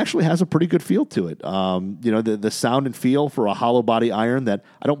 and it actually has a pretty good feel to it. The sound and feel for a hollow body iron that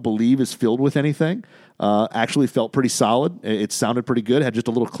I don't believe is filled with anything actually felt pretty solid. It sounded pretty good. It had just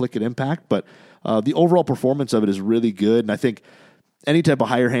a little click at impact, but the overall performance of it is really good, and I think any type of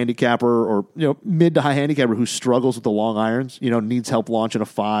higher handicapper or mid to high handicapper who struggles with the long irons, needs help launching a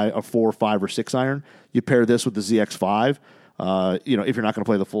 4, 5, or 6 iron, you pair this with the ZX5. If you're not going to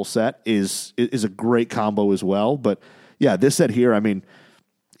play the full set, is a great combo as well. But yeah, this set here, I mean,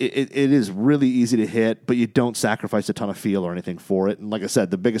 it is really easy to hit, but you don't sacrifice a ton of feel or anything for it. And like I said,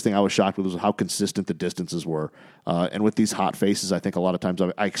 the biggest thing I was shocked with was how consistent the distances were. And with these hot faces, I think a lot of times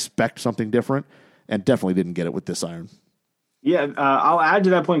I expect something different, and definitely didn't get it with this iron. Yeah, I'll add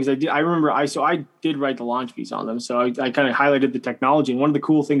to that point because I remember I did write the launch piece on them, so I kind of highlighted the technology. And one of the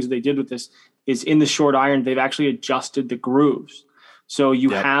cool things that they did with this is in the short iron, they've actually adjusted the grooves, so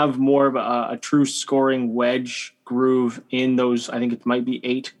you have more of a true scoring wedge groove in those. I think it might be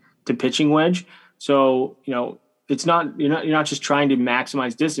 8 to pitching wedge. So it's not you're not just trying to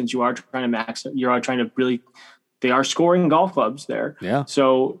maximize distance. You are trying to really they are scoring golf clubs there. Yeah.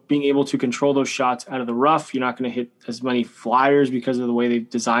 So being able to control those shots out of the rough, you're not going to hit as many flyers because of the way they've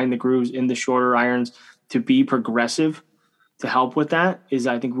designed the grooves in the shorter irons to be progressive to help with that is,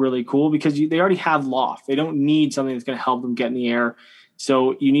 I think, really cool because they already have loft. They don't need something that's going to help them get in the air.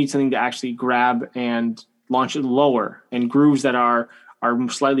 So you need something to actually grab and launch it lower, and grooves that are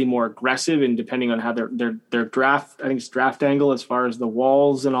slightly more aggressive, and depending on how their draft, I think it's draft angle as far as the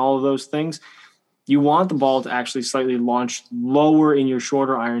walls and all of those things. You want the ball to actually slightly launch lower in your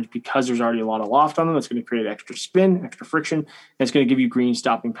shorter irons because there's already a lot of loft on them. That's going to create extra spin, extra friction, and it's going to give you green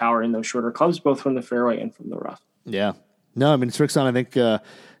stopping power in those shorter clubs, both from the fairway and from the rough. Yeah. No, I mean, Srixon, I think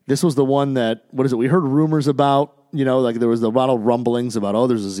this was the one that, we heard rumors about, like there was a lot of rumblings about,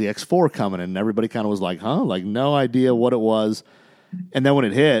 there's a ZX4 coming, and everybody kind of was like, like no idea what it was. And then when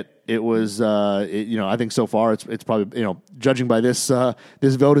it hit, it was, I think so far it's probably, judging by this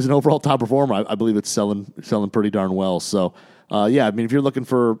vote as an overall top performer, I believe it's selling pretty darn well. So, yeah, I mean, if you're looking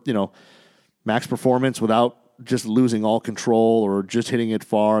for, max performance without just losing all control or just hitting it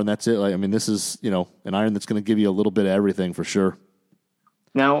far and that's it, I mean, this is, an iron that's going to give you a little bit of everything for sure.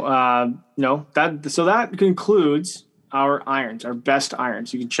 Now, that concludes our irons, our best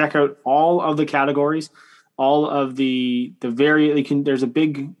irons. You can check out all of the categories, all of the there's a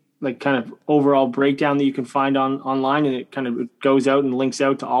big kind of overall breakdown that you can find online, and it goes out and links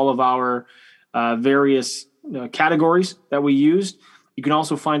out to all of our various categories that we used. You can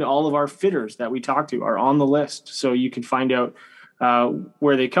also find all of our fitters that we talked to are on the list, so you can find out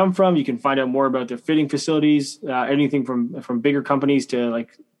where they come from. You can find out more about their fitting facilities, anything from bigger companies to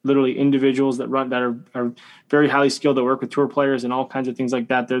literally individuals that are very highly skilled, that work with tour players and all kinds of things like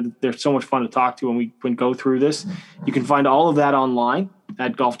that. They're so much fun to talk to when we go through this. You can find all of that online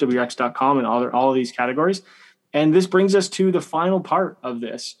at golfwx.com and all of these categories. And this brings us to the final part of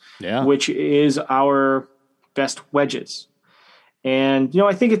this, which is our best wedges. And,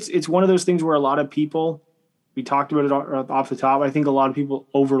 I think it's one of those things where a lot of people, we talked about it off the top, I think a lot of people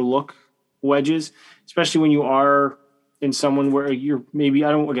overlook wedges, especially when you are in someone where you're maybe,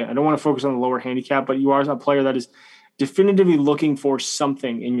 I don't want to focus on the lower handicap, but you are a player that is definitively looking for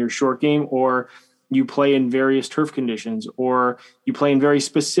something in your short game, or you play in various turf conditions, or you play in very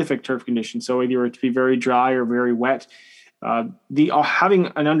specific turf conditions. So either it to be very dry or very wet. Having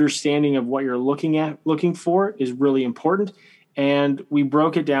an understanding of what you're looking for is really important. And we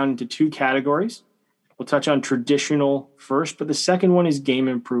broke it down into two categories. We'll touch on traditional first, but the second one is game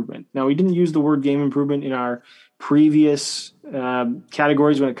improvement. Now, we didn't use the word game improvement in our previous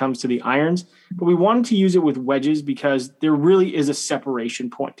categories when it comes to the irons, but we wanted to use it with wedges because there really is a separation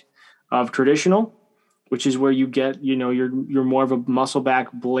point of traditional, which is where you get, you're more of a muscle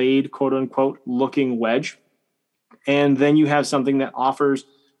back blade, quote unquote, looking wedge. And then you have something that offers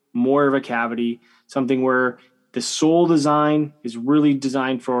more of a cavity, something where the sole design is really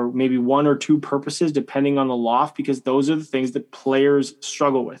designed for maybe one or two purposes, depending on the loft, because those are the things that players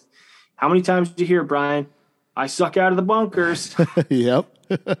struggle with. How many times did you hear, Brian, I suck out of the bunkers? Yep.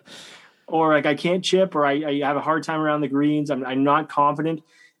 Or I can't chip, or I have a hard time around the greens. I'm not confident.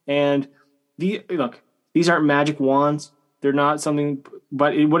 And these aren't magic wands. They're not something,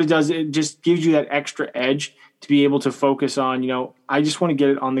 but what it does, it just gives you that extra edge to be able to focus on, I just want to get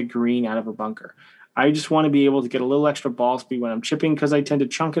it on the green out of a bunker. I just want to be able to get a little extra ball speed when I'm chipping because I tend to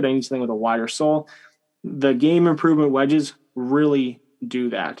chunk it. I need something with a wider sole. The game improvement wedges really do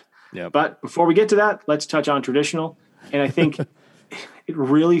that. Yep. But before we get to that, let's touch on traditional. And I think it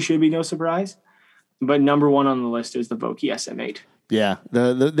really should be no surprise. But number one on the list is the Vokey SM8. Yeah,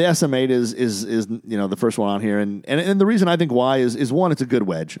 the SM8 is the first one on here, and the reason I think why is one, it's a good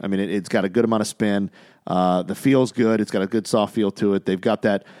wedge. I mean, it's got a good amount of spin. The feel's good. It's got a good soft feel to it. They've got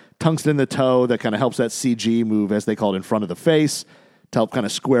that tungsten in the toe that kind of helps that CG move, as they call it, in front of the face to help kind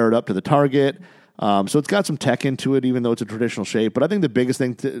of square it up to the target. So it's got some tech into it, even though it's a traditional shape. But I think the biggest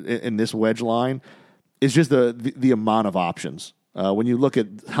thing in this wedge line is just the amount of options. When you look at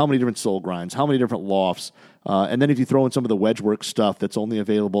how many different sole grinds, how many different lofts, and then if you throw in some of the wedge work stuff that's only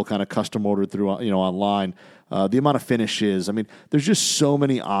available kind of custom ordered through online, the amount of finishes. I mean, there's just so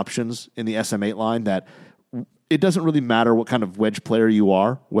many options in the SM8 line that it doesn't really matter what kind of wedge player you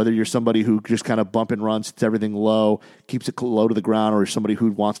are, whether you're somebody who just kind of bump and runs, hits everything low, keeps it low to the ground, or somebody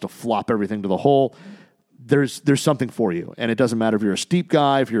who wants to flop everything to the hole. There's something for you, and it doesn't matter if you're a steep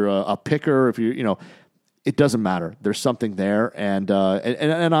guy, if you're a picker, if you're it doesn't matter. There's something there, and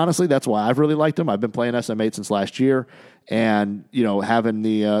honestly, that's why I've really liked them. I've been playing SM8 since last year, and having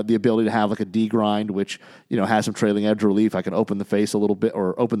the ability to have like a D grind, which has some trailing edge relief. I can open the face a little bit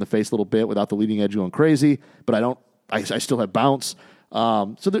without the leading edge going crazy, but I still have bounce.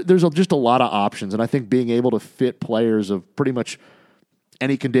 So there's just a lot of options, and I think being able to fit players of pretty much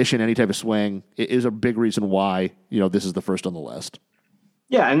any condition, any type of swing, is a big reason why this is the first on the list.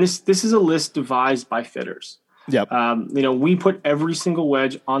 Yeah, and this is a list devised by fitters. Yep. We put every single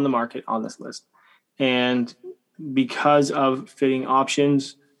wedge on the market on this list, and because of fitting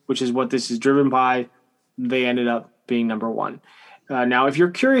options, which is what this is driven by, they ended up being number one. Now, if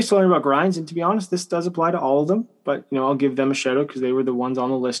you're curious to learn about grinds, and to be honest, this does apply to all of them, but I'll give them a shout out because they were the ones on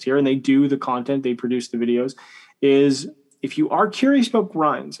the list here, and they do the content, they produce the videos. Is if you are curious about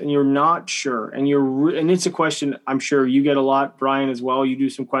grinds and you're not sure, and and it's a question I'm sure you get a lot, Brian, as well. You do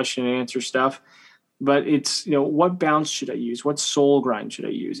some question and answer stuff. But it's, what bounce should I use? What soul grind should I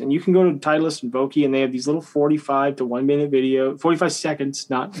use? And you can go to Titleist and Vokey, and they have these little 45 to 1 minute video, 45 seconds,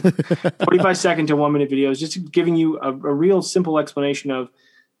 not 45 second to 1 minute videos, just giving you a real simple explanation of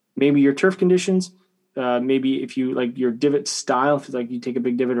maybe your turf conditions, maybe if you like your divot style, if it's like you take a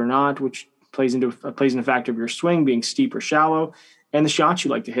big divot or not, which plays in a factor of your swing being steep or shallow, and the shots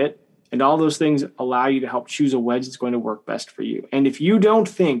you like to hit. And all those things allow you to help choose a wedge that's going to work best for you. And if you don't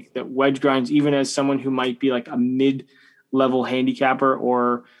think that wedge grinds, even as someone who might be like a mid-level handicapper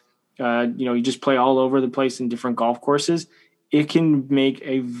or, you just play all over the place in different golf courses, it can make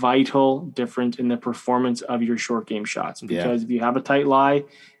a vital difference in the performance of your short game shots. Because if you have a tight lie,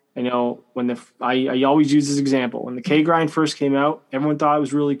 when I always use this example. When the K grind first came out, everyone thought it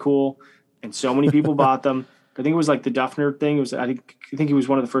was really cool, and so many people bought them. I think it was like the Duffner thing. I think he was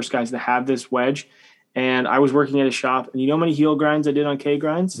one of the first guys to have this wedge. And I was working at a shop, and how many heel grinds I did on K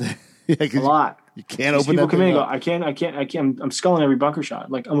grinds? A lot. You can't open people that come in and go, up. I can't. I'm sculling every bunker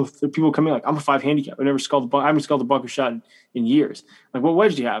shot. Like people come in like, I'm a 5 handicap. I haven't sculled a bunker shot in years. Like, what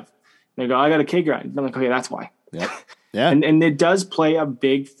wedge do you have? And they go, I got a K grind. And I'm like, okay, that's why. Yep. Yeah. and it does play a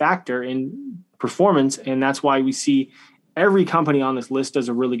big factor in performance, and that's why we see every company on this list does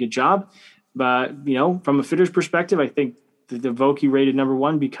a really good job. But, from a fitter's perspective, I think the Vokey rated number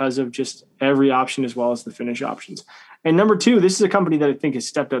one because of just every option as well as the finish options. And number two, this is a company that I think has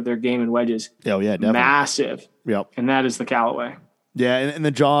stepped up their game in wedges. Oh, yeah, definitely. Massive. Yep. And that is the Callaway. Yeah, and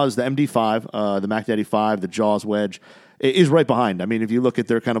the Jaws, the MD5, the Mac Daddy 5, the Jaws wedge is right behind. I mean, if you look at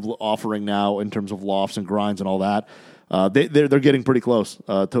their kind of offering now in terms of lofts and grinds and all that, they're getting pretty close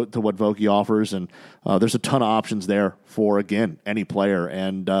to what Vokey offers, and there's a ton of options there for, again, any player.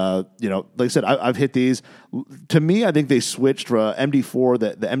 And like I said, I've hit these. To me, I think they switched from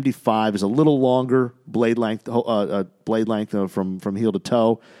MD4. The MD5 is a little longer blade length from heel to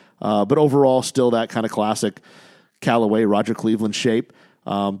toe, but overall still that kind of classic Callaway Roger Cleveland shape.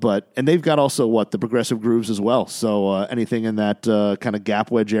 And they've got also the progressive grooves as well. So anything in that kind of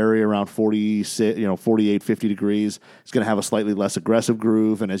gap wedge area around 48, 50 degrees is going to have a slightly less aggressive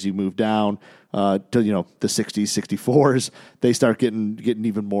groove. And as you move down to the 60s, 64s, they start getting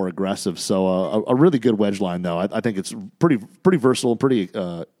even more aggressive. So a really good wedge line, though. I think it's pretty versatile and pretty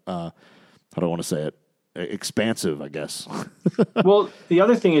how do I want to say it? Expansive, I guess. Well, the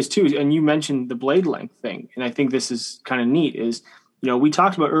other thing is too, and you mentioned the blade length thing, and I think this is kind of neat, is we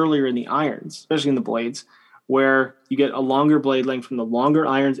talked about earlier in the irons, especially in the blades, where you get a longer blade length from the longer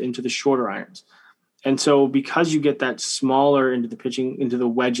irons into the shorter irons. And so because you get that smaller into the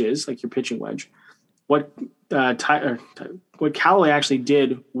wedges, like your pitching wedge, what Callaway actually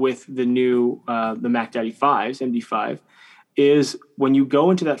did with the new the Mac Daddy 5s, MD5, is when you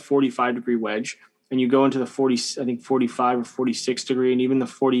go into that 45 degree wedge and you go into the 45 or 46 degree and even the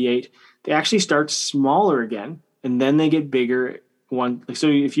 48, they actually start smaller again, and then they get bigger. So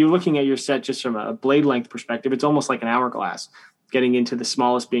if you're looking at your set just from a blade length perspective, it's almost like an hourglass, getting into the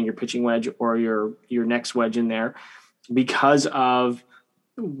smallest being your pitching wedge or your next wedge in there, because of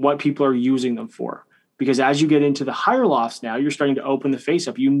what people are using them for. Because as you get into the higher lofts now, you're starting to open the face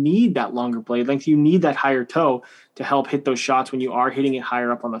up. You need that longer blade length. You need that higher toe to help hit those shots when you are hitting it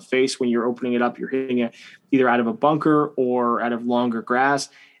higher up on the face. When you're opening it up, you're hitting it either out of a bunker or out of longer grass.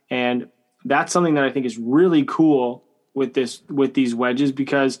 And that's something that I think is really cool with these wedges,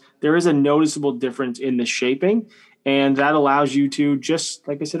 because there is a noticeable difference in the shaping. And that allows you to, just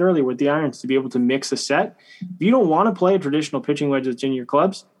like I said earlier with the irons, to be able to mix a set. If you don't want to play a traditional pitching wedge that's in your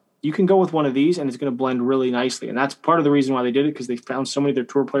clubs, you can go with one of these and it's going to blend really nicely. And that's part of the reason why they did it, because they found so many of their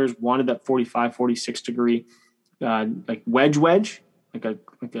tour players wanted that 45, 46 degree like wedge, like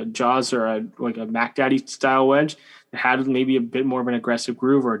a Jaws or like a Mac Daddy style wedge that had maybe a bit more of an aggressive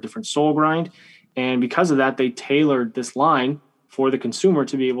groove or a different soul grind. And because of that, they tailored this line for the consumer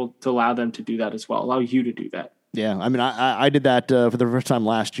to be able to allow them to do that as well, allow you to do that. Yeah, I mean, I did that for the first time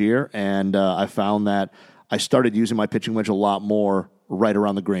last year, and I found that I started using my pitching wedge a lot more right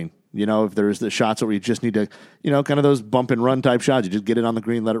around the green. You know, if there's the shots where you just need to, you know, kind of those bump and run type shots, you just get it on the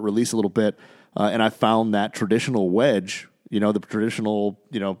green, let it release a little bit. And I found that traditional wedge, you know, the traditional,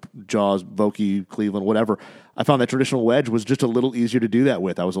 you know, Jaws, Vokey, Cleveland, whatever. I found that traditional wedge was just a little easier to do that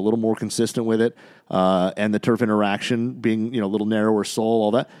with. I was a little more consistent with it. And the turf interaction being, you know, a little narrower sole,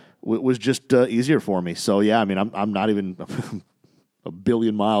 all that was just easier for me. So, yeah, I mean, I'm not even a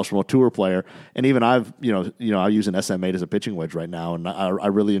billion miles from a tour player. And even I've, I use an SM8 as a pitching wedge right now, and I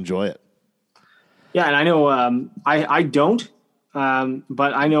really enjoy it. Yeah. And I know I don't,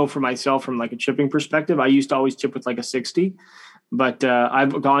 but I know for myself from like a chipping perspective, I used to always chip with like a 60, but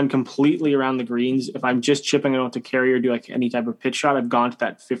I've gone completely around the greens. If I'm just chipping, I don't have to carry or do like any type of pitch shot. I've gone to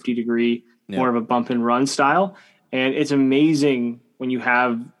that 50-degree, more of a bump and run style. And it's amazing when you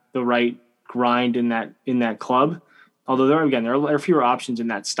have the right grind in that club. Although there are fewer options in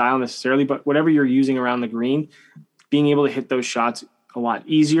that style necessarily, but whatever you're using around the green, being able to hit those shots a lot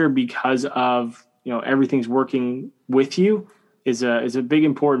easier because of, you know, everything's working with you is a big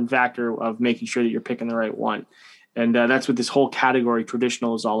important factor of making sure that you're picking the right one. And that's what this whole category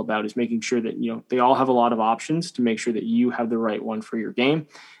traditional is all about, is making sure that, you know, they all have a lot of options to make sure that you have the right one for your game.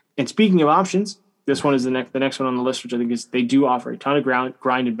 And speaking of options, this one is the next one on the list, which I think is they do offer a ton of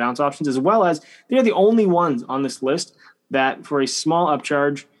grind and bounce options, as well as they're the only ones on this list that for a small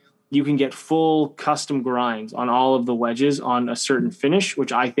upcharge, you can get full custom grinds on all of the wedges on a certain finish,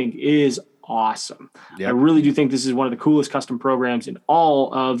 which I think is awesome. Yep. I really do think this is one of the coolest custom programs in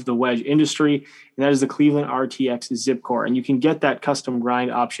all of the wedge industry, and that is the Cleveland RTX Zip Core. And you can get that custom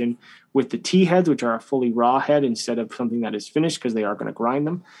grind option with the T-heads, which are a fully raw head instead of something that is finished, because they are going to grind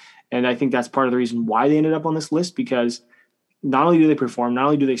them. And I think that's part of the reason why they ended up on this list, because not only do they perform, not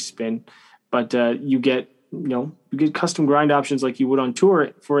only do they spin, but you get custom grind options like you would on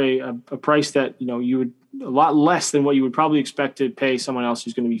tour for a price that, you know, you would a lot less than what you would probably expect to pay someone else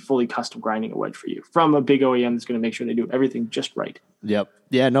who's going to be fully custom grinding a wedge for you from a big OEM that's going to make sure they do everything just right. Yep.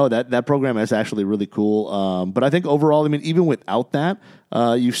 Yeah, no, that program is actually really cool. But I think overall, I mean, even without that,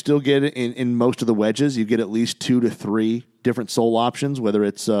 you still get it in most of the wedges. You get at least 2 to 3 different sole options, whether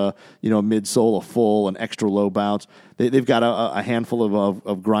it's a mid sole, a full, an extra low bounce. They've got a handful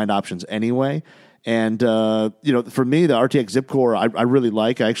of grind options anyway. And for me, the RTX Zip Core, I really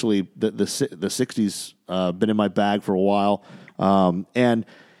like. Actually, the 60s been in my bag for a while, and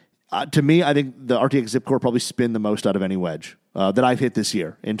to me, I think the RTX Zip Core probably spin the most out of any wedge that I've hit this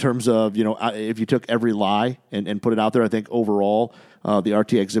year. In terms of, if you took every lie and put it out there, I think overall the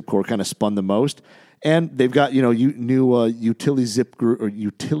RTX Zip Core kind of spun the most. And they've got new utility zip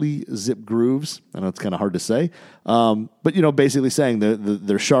grooves. I know it's kind of hard to say, but basically saying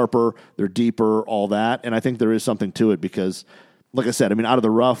they're sharper, they're deeper, all that. And I think there is something to it because, like I said, I mean, out of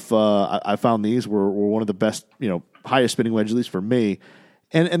the rough, I found these were one of the best, highest spinning wedges, at least for me.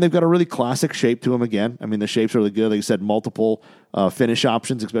 And they've got a really classic shape to them again. I mean, the shape's really good. Like I said, multiple finish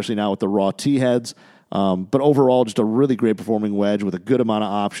options, especially now with the raw T-heads. But overall, just a really great performing wedge with a good amount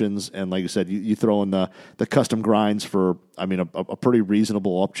of options. And like you said, you throw in the custom grinds for, I mean, a pretty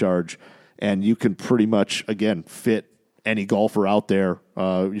reasonable upcharge. And you can pretty much, again, fit any golfer out there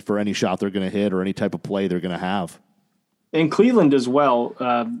for any shot they're going to hit or any type of play they're going to have. In Cleveland as well,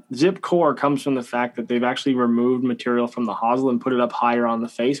 Zip Core comes from the fact that they've actually removed material from the hosel and put it up higher on the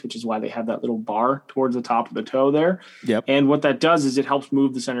face, which is why they have that little bar towards the top of the toe there. Yep. And what that does is it helps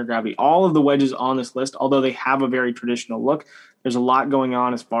move the center of gravity. All of the wedges on this list, although they have a very traditional look, there's a lot going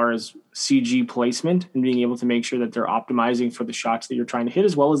on as far as CG placement and being able to make sure that they're optimizing for the shots that you're trying to hit,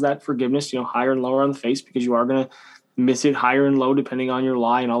 as well as that forgiveness, higher and lower on the face, because you are going to miss it higher and low depending on your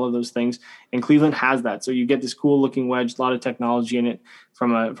lie and all of those things. And Cleveland has that. So you get this cool looking wedge, a lot of technology in it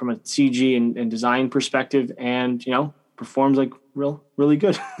from a CG and design perspective, and performs like really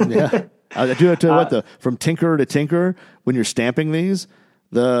good. Yeah. I do tell you what, from tinker to tinker, when you're stamping these,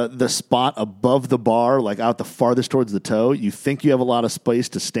 the spot above the bar, like out the farthest towards the toe, you think you have a lot of space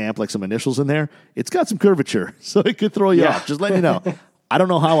to stamp like some initials in there. It's got some curvature, so it could throw you off. Just letting you know. I don't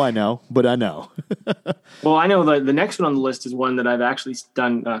know how I know, but I know. Well, I know the next one on the list is one that I've actually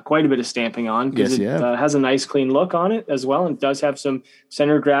done quite a bit of stamping on, because it has a nice clean look on it as well, and does have some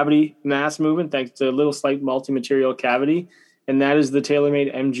center of gravity mass movement thanks to a little slight multi-material cavity, and that is the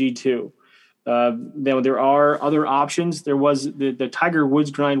TaylorMade MG2. There are other options. There was the Tiger Woods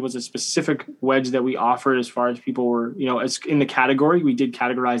grind was a specific wedge that we offered as far as people were, as in the category. We did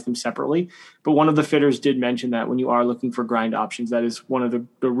categorize them separately, but one of the fitters did mention that when you are looking for grind options, that is one of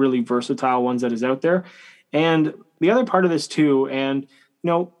the really versatile ones that is out there. And the other part of this too, and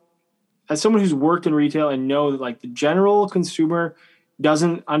as someone who's worked in retail and know that like the general consumer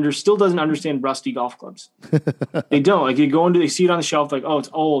still doesn't understand rusty golf clubs. They don't. Like, they see it on the shelf, like, oh, it's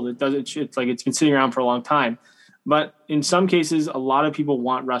old. It's like it's been sitting around for a long time. But in some cases, a lot of people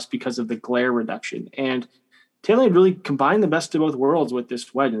want rust because of the glare reduction. And TaylorMade really combined the best of both worlds with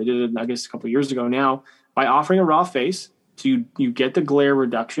this wedge. And they did it, I guess, a couple of years ago now by offering a raw face. So you get the glare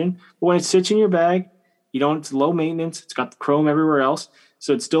reduction. But when it sits in your bag, it's low maintenance. It's got the chrome everywhere else.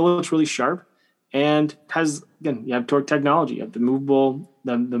 So it still looks really sharp. And has, again, you have torque technology. You have the movable,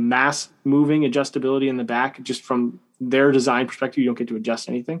 the mass moving adjustability in the back. Just from their design perspective, you don't get to adjust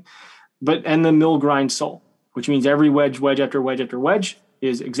anything. And the mill grind sole, which means every wedge after wedge after wedge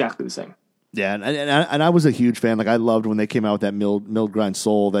is exactly the same. Yeah, and I was a huge fan. Like, I loved when they came out with that mill grind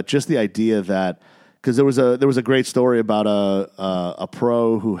sole. That just the idea that, because there was a great story about a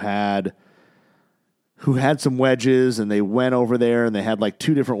pro who had some wedges, and they went over there and they had like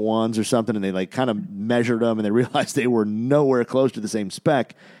two different ones or something, and they like kind of measured them, and they realized they were nowhere close to the same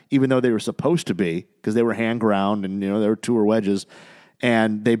spec, even though they were supposed to be, because they were hand ground and they were tour wedges.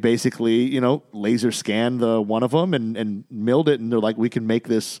 And they basically, laser scanned the one of them and milled it, and they're like, we can make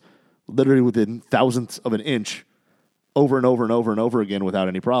this literally within thousandths of an inch over and over and over and over again without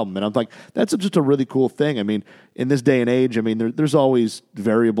any problem. And I'm like, that's just a really cool thing. I mean, in this day and age, I mean, there's always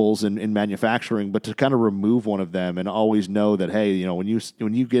variables in manufacturing, but to kind of remove one of them and always know that, hey, when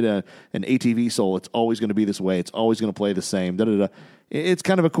you get an ATV sole, it's always going to be this way. It's always going to play the same. It's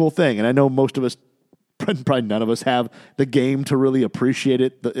kind of a cool thing. And I know most of us, probably none of us, have the game to really appreciate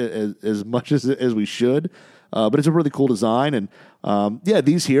it as much as we should. But it's a really cool design. And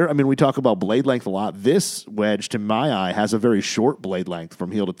these here, I mean, we talk about blade length a lot. This wedge, to my eye, has a very short blade length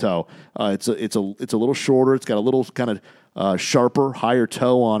from heel to toe. It's a little shorter. It's got a little kind of sharper, higher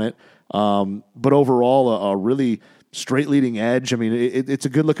toe on it. But overall, a really straight leading edge. I mean, it's a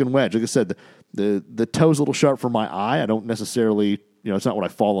good looking wedge. Like I said, the toe's a little sharp for my eye. I don't necessarily, it's not what I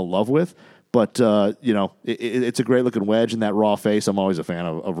fall in love with. But, it's a great looking wedge, and that raw face, I'm always a fan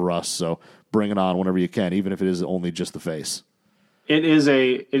of rust. So bring it on whenever you can, even if it is only just the face. It is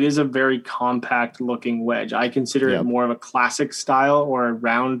a very compact looking wedge. I consider it more of a classic style or a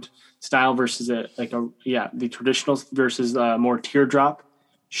round style versus the traditional versus a more teardrop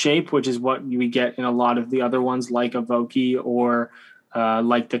shape, which is what we get in a lot of the other ones, like a Vokey or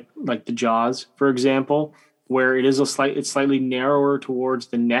like the Jaws, for example, where it's slightly narrower towards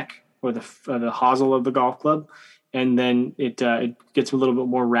the neck or the hosel of the golf club, and then it gets a little bit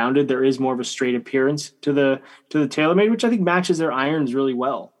more rounded. There is more of a straight appearance to the TaylorMade, which I think matches their irons really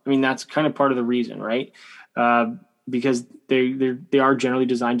well. I mean, that's kind of part of the reason, right? Because they are generally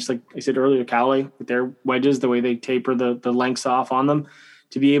designed, just like I said earlier, Callaway with their wedges, the way they taper the lengths off on them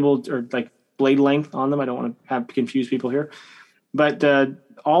to be able to, or like blade length on them. I don't want to confuse people here, but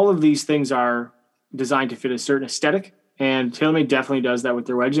all of these things are designed to fit a certain aesthetic. And TaylorMade definitely does that with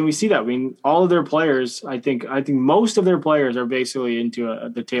their wedges, and we see that. I mean, all of their players, I think most of their players are basically into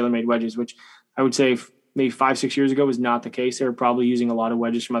the TaylorMade wedges, which I would say maybe 5-6 years ago was not the case. They were probably using a lot of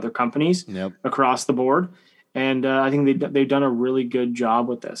wedges from other companies across the board, and I think they've done a really good job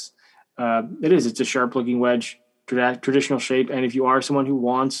with this. It's a sharp looking wedge, traditional shape, and if you are someone who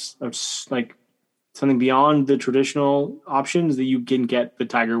wants like something beyond the traditional options, that you can get the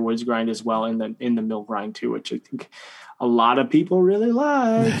Tiger Woods grind as well in the mill grind too, which I think a lot of people really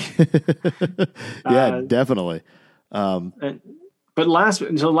like. Definitely. But last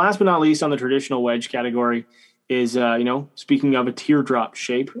but not least on the traditional wedge category is, speaking of a teardrop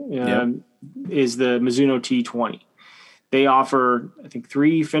shape, is the Mizuno T20. They offer, I think,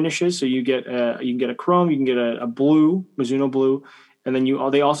 3 finishes. So you can get a chrome, you can get a blue, Mizuno blue, and then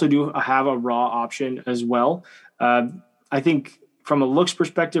they also do have a raw option as well. I think from a looks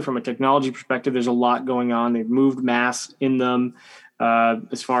perspective, from a technology perspective, there's a lot going on. They've moved mass in them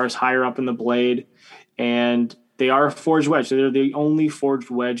as far as higher up in the blade, and they are a forged wedge. So they're the only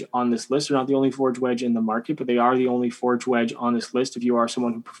forged wedge on this list. They're not the only forged wedge in the market, but they are the only forged wedge on this list if you are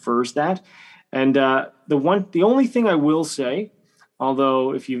someone who prefers that. And the only thing I will say,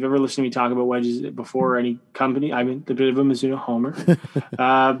 although if you've ever listened to me talk about wedges before, any company, I'm a bit of a Mizuno homer,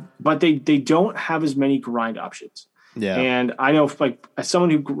 but they don't have as many grind options. Yeah. And I know, like, as someone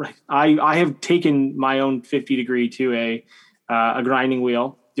who I have taken my own 50 degree to a grinding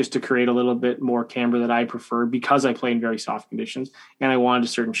wheel just to create a little bit more camber that I prefer, because I play in very soft conditions and I wanted a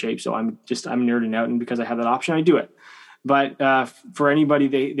certain shape. So I'm nerding out, and because I have that option, I do it. But for anybody,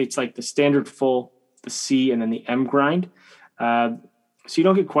 it's like the standard full, the C, and then the M grind. So you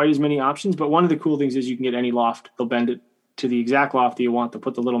don't get quite as many options. But one of the cool things is you can get any loft. They'll bend it to the exact loft that you want. They'll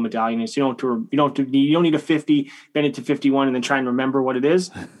put the little medallion in. So you don't need a 50, bend it to 51, and then try and remember what it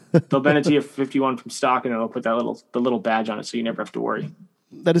is. They'll bend it to you 51 from stock, and it'll put the little badge on it, so you never have to worry.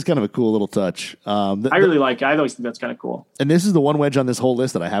 That is kind of a cool little touch. I really like it. I always think that's kind of cool. And this is the one wedge on this whole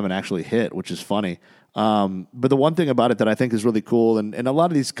list that I haven't actually hit, which is funny. But the one thing about it that I think is really cool, and a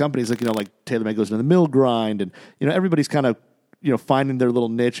lot of these companies, like, like TaylorMade goes into the mill grind, and, everybody's kind of, finding their little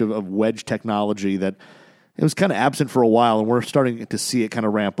niche of wedge technology that it was kind of absent for a while, and we're starting to see it kind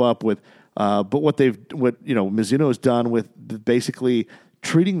of ramp up with, but what Mizuno has done with basically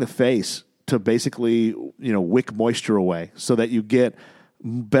treating the face to basically, wick moisture away so that you get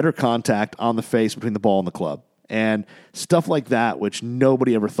better contact on the face between the ball and the club. And stuff like that, which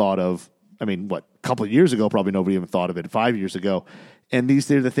nobody ever thought of. I mean, a couple of years ago, probably nobody even thought of it. 5 years ago. And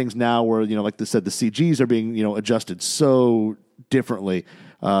they're the things now where, like they said, the CGs are being, adjusted so differently.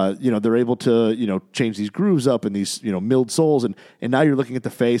 They're able to, change these grooves up in these, milled soles. And now you're looking at the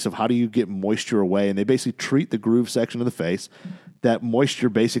face of how do you get moisture away. And they basically treat the groove section of the face. That moisture,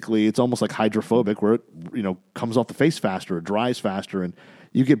 basically, it's almost like hydrophobic, where it, comes off the face faster, it dries faster, and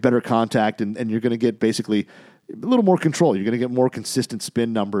you get better contact, and you're going to get basically a little more control. You're going to get more consistent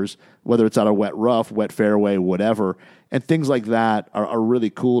spin numbers, whether it's out of wet rough, wet fairway, whatever. And things like that are really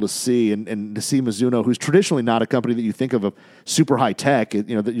cool to see. And to see Mizuno, who's traditionally not a company that you think of super high tech,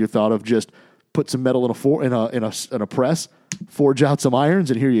 that you thought of just put some metal in a press, forge out some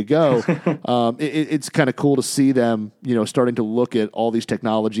irons, and here you go. It's kind of cool to see them, starting to look at all these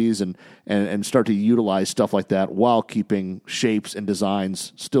technologies and start to utilize stuff like that while keeping shapes and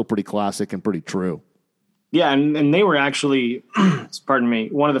designs still pretty classic and pretty true. Yeah, and they were actually, pardon me,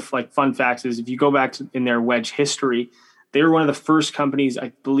 one of the fun facts is if you go back in their wedge history, they were one of the first companies,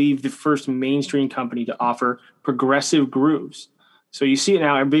 I believe the first mainstream company to offer progressive grooves. So you see it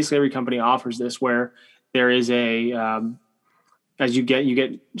now, basically every company offers this, where there is as you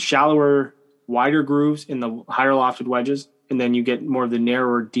get shallower, wider grooves in the higher lofted wedges, and then you get more of the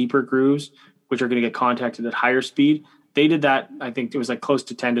narrower, deeper grooves, which are going to get contacted at higher speed. They did that, I think it was close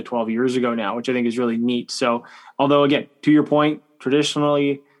to 10 to 12 years ago now, which I think is really neat. So although, again, to your point,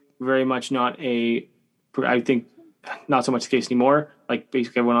 traditionally very much I think not so much the case anymore, like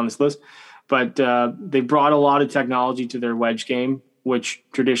basically everyone on this list, but they brought a lot of technology to their wedge game, which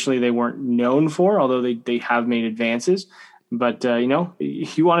traditionally they weren't known for, although they have made advances. But,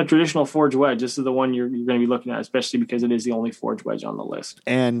 if you want a traditional forged wedge, this is the one you're going to be looking at, especially because it is the only forged wedge on the list.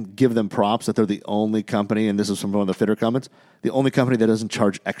 And give them props that they're the only company, and this is from one of the fitter comments, the only company that doesn't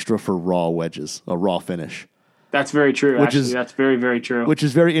charge extra for raw wedges, a raw finish. That's very true, that's very, very true. Which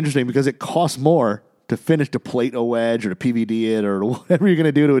is very interesting because it costs more to finish, to plate a wedge or to PVD it or whatever you're going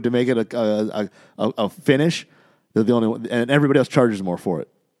to do to it to make it a finish. They're the only one, and everybody else charges more for it.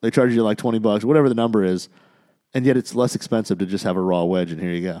 They charge you like $20, whatever the number is. And yet it's less expensive to just have a raw wedge, and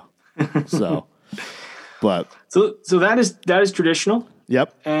here you go. So that is traditional.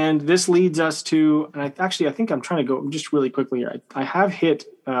 Yep. And this leads us to, and I think I'm trying to go just really quickly here. I have hit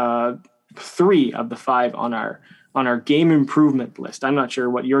 3 of the 5 on our game improvement list. I'm not sure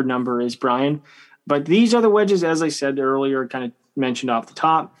what your number is, Brian, but these are the wedges, as I said earlier, kind of mentioned off the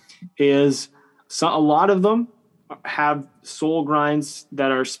top, is a lot of them have sole grinds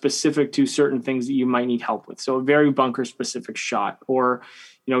that are specific to certain things that you might need help with. So a very bunker specific shot, or,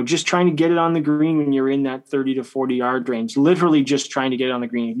 just trying to get it on the green when you're in that 30 to 40 yard range, literally just trying to get it on the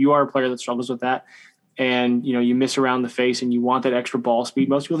green. If you are a player that struggles with that and, you miss around the face and you want that extra ball speed,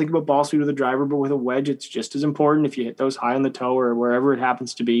 most people think about ball speed with a driver, but with a wedge, it's just as important if you hit those high on the toe or wherever it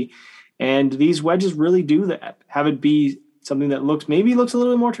happens to be. And these wedges really do that. Have it be something that looks a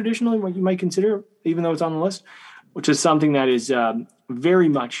little bit more traditional than what you might consider, even though it's on the list, which is something that is very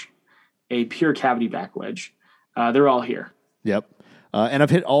much a pure cavity back wedge. They're all here. Yep. And I've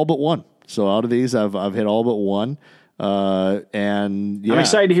hit all but one. So out of these, I've hit all but one. And yeah. I'm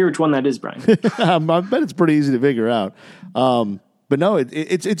excited to hear which one that is, Brian. I bet it's pretty easy to figure out. But no,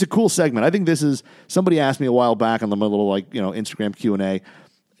 it's a cool segment. I think this is, somebody asked me a while back on my little Instagram Q&A,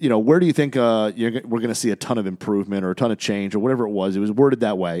 where do you think we're going to see a ton of improvement or a ton of change or whatever it was? It was worded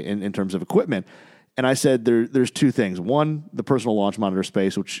that way in terms of equipment. And I said there's 2 things. One, the personal launch monitor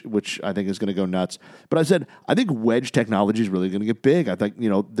space, which I think is going to go nuts. But I said I think wedge technology is really going to get big. I think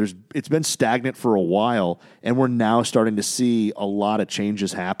it's been stagnant for a while, and we're now starting to see a lot of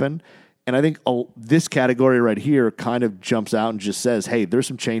changes happen. And I think this category right here kind of jumps out and just says, hey, there's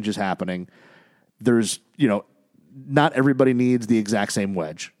some changes happening. There's not everybody needs the exact same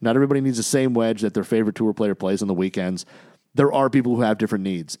wedge. Not everybody needs the same wedge that their favorite tour player plays on the weekends. There are people who have different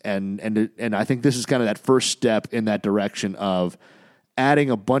needs, and I think this is kind of that first step in that direction of adding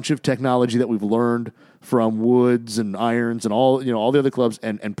a bunch of technology that we've learned from woods and irons and all the other clubs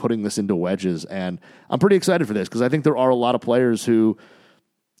and putting this into wedges. And I'm pretty excited for this because I think there are a lot of players who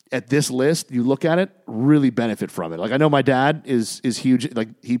at this list, you look at it, really benefit from it. Like I know my dad is huge. Like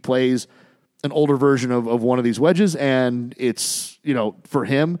he plays an older version of one of these wedges, and it's, for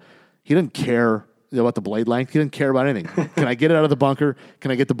him, he doesn't care about the blade length. He doesn't care about anything. Can I get it out of the bunker?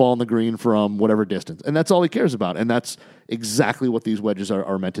 Can I get the ball in the green from whatever distance? And that's all he cares about. And that's exactly what these wedges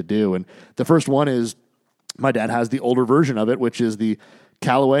are meant to do. And the first one is, my dad has the older version of it, which is the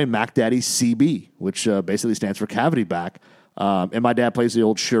Callaway Mac Daddy CB, which basically stands for cavity back. And my dad plays the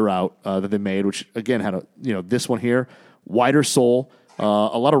old Sure Out that they made, which again had this one here, wider sole,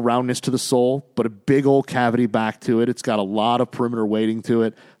 a lot of roundness to the sole, but a big old cavity back to it. It's got a lot of perimeter weighting to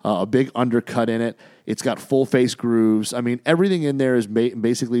it, a big undercut in it. It's got full face grooves. I mean, everything in there is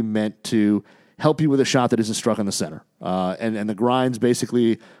basically meant to help you with a shot that isn't struck in the center. And the grind's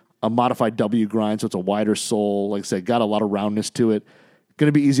basically a modified W grind, so it's a wider sole. Like I said, got a lot of roundness to it. Going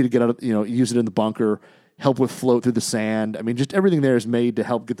to be easy to get out, use it in the bunker, help with float through the sand. I mean, just everything there is made to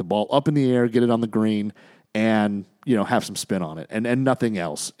help get the ball up in the air, get it on the green, and have some spin on it, and nothing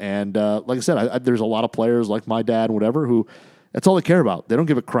else. And like I said, there's a lot of players like my dad and whatever who that's all they care about. They don't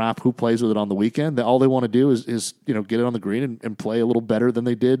give a crap who plays with it on the weekend. All they want to do is get it on the green and play a little better than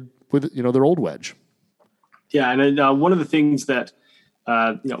they did with their old wedge. Yeah, and one of the things that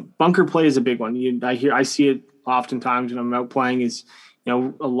bunker play is a big one. I see it oftentimes when I'm out playing is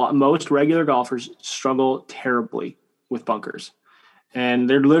most regular golfers struggle terribly with bunkers, and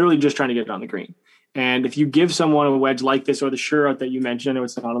they're literally just trying to get it on the green. And if you give someone a wedge like this or the Sure Out that you mentioned, I know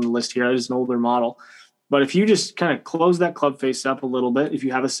it's not on the list here, it's an older model, but if you just kind of close that club face up a little bit, if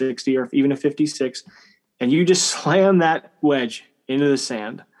you have a 60 or even a 56, and you just slam that wedge into the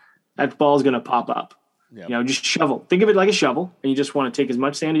sand, that ball is going to pop up. Yep. Just shovel. Think of it like a shovel, and you just want to take as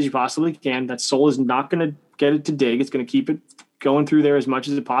much sand as you possibly can. That sole is not going to get it to dig. It's going to keep it going through there as much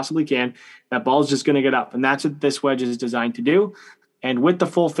as it possibly can. That ball is just going to get up, and that's what this wedge is designed to do. And with the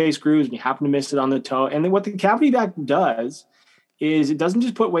full face grooves, and you happen to miss it on the toe, and then what the cavity back does is it doesn't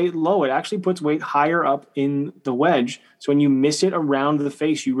just put weight low, it actually puts weight higher up in the wedge. So when you miss it around the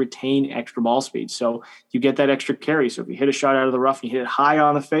face, you retain extra ball speed. So you get that extra carry. So if you hit a shot out of the rough and you hit it high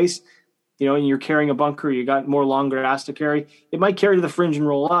on the face, and you're carrying a bunker, you got more long grass to carry, it might carry to the fringe and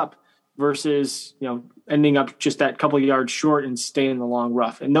roll up versus, ending up just that couple of yards short and stay in the long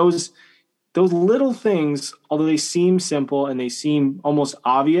rough. And those little things, although they seem simple and they seem almost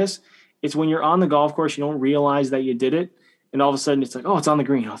obvious, it's when you're on the golf course, you don't realize that you did it. And all of a sudden it's like, oh, it's on the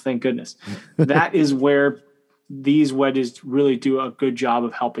green. Oh, thank goodness. That is where these wedges really do a good job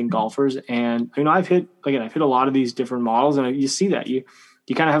of helping golfers. And, I've hit a lot of these different models, and you see that you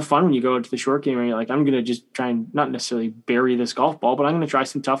kind of have fun when you go into the short game and you're like, I'm going to just try and not necessarily bury this golf ball, but I'm going to try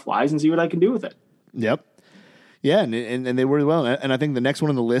some tough lies and see what I can do with it. Yep. Yeah. And they work well. And I think the next one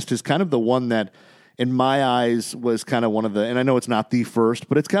on the list is kind of the one that, in my eyes, was kind of one of the, and I know it's not the first,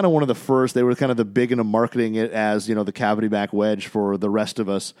 but it's kind of one of the first. They were kind of the big into marketing it as, the cavity back wedge for the rest of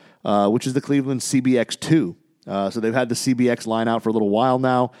us, which is the Cleveland CBX2. So they've had the CBX line out for a little while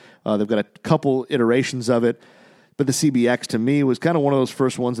now. They've got a couple iterations of it, but the CBX to me was kind of one of those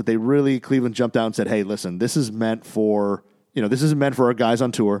first ones that Cleveland jumped out and said, hey, listen, this is meant for, this isn't meant for our guys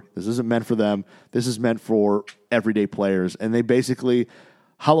on tour. This isn't meant for them. This is meant for everyday players. And they basically,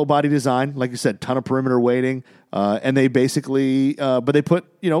 hollow body design, like you said, ton of perimeter weighting, and they basically, but they put,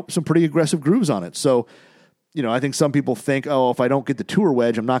 some pretty aggressive grooves on it. So, I think some people think, oh, if I don't get the tour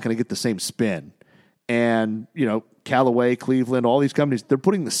wedge, I'm not going to get the same spin. And, Callaway, Cleveland, all these companies, they're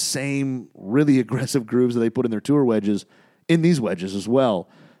putting the same really aggressive grooves that they put in their tour wedges in these wedges as well,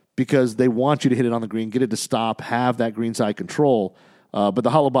 because they want you to hit it on the green, get it to stop, have that greenside control. But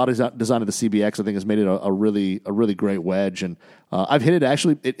the hollow body design of the CBX, I think, has made it a really great wedge. And I've hit it.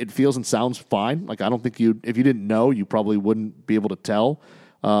 Actually, it feels and sounds fine. Like, I don't think if you didn't know, you probably wouldn't be able to tell.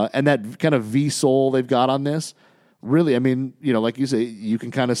 And that kind of V sole they've got on this, really, I mean, like you say, you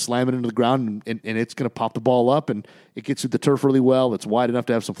can kind of slam it into the ground and it's going to pop the ball up, and it gets through the turf really well. It's wide enough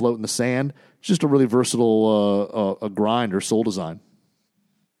to have some float in the sand. It's just a really versatile a grind or sole design.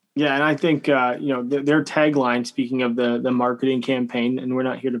 Yeah, and I think their tagline, speaking of the marketing campaign, and we're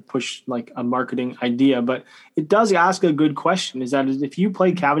not here to push like a marketing idea, but it does ask a good question, is that if you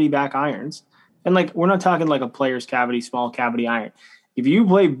play cavity back irons, and like we're not talking like a player's cavity, small cavity iron. If you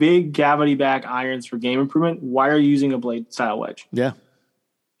play big cavity back irons for game improvement, why are you using a blade style wedge? Yeah.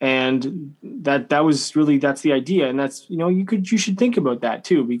 And that's the idea. And that's, you should think about that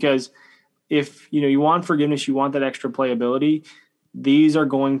too, because if, you want forgiveness, you want that extra playability, these are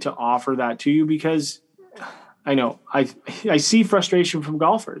going to offer that to you, because I know I see frustration from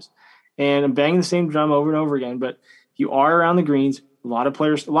golfers, and I'm banging the same drum over and over again, but you are around the greens, A lot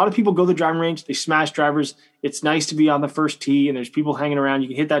of people go to the driving range. They smash drivers. It's nice to be on the first tee and there's people hanging around. You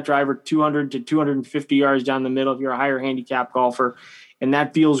can hit that driver 200 to 250 yards down the middle if you're a higher handicap golfer. And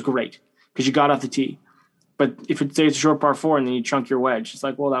that feels great because you got off the tee. But if it's a short par 4 and then you chunk your wedge, it's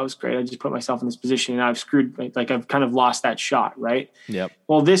like, well, that was great. I just put myself in this position and I've screwed, like I've kind of lost that shot, right? Yep.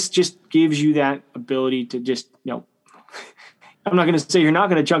 Well, this just gives you that ability to just, I'm not going to say you're not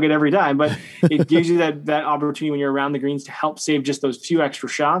going to chunk it every time, but it gives you that opportunity when you're around the greens to help save just those few extra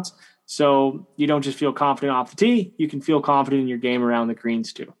shots. So you don't just feel confident off the tee, you can feel confident in your game around the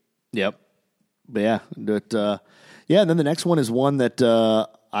greens too. Yep. But and then the next one is one that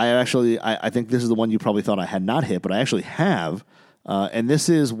I think this is the one you probably thought I had not hit, but I actually have. And this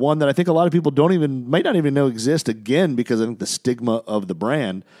is one that I think a lot of people might not even know exists, again, because I think the stigma of the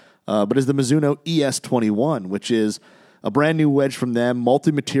brand, but is the Mizuno ES21, which is a brand new wedge from them,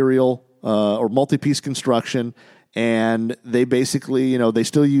 multi-material or multi-piece construction. And they basically, they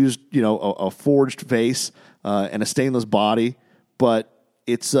still use, a forged face and a stainless body, but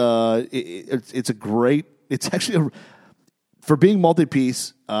it's actually for being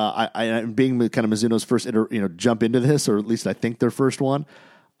multi-piece, I being kind of Mizuno's first, jump into this, or at least I think their first one,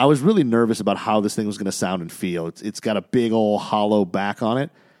 I was really nervous about how this thing was going to sound and feel. It's got a big old hollow back on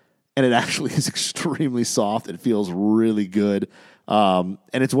it, and it actually is extremely soft. It feels really good, and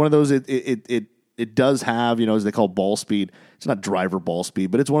it's one of those. It does have, as they call ball speed. It's not driver ball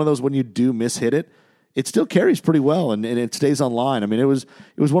speed, but it's one of those when you do mishit it, it still carries pretty well, and it stays on line. I mean, it was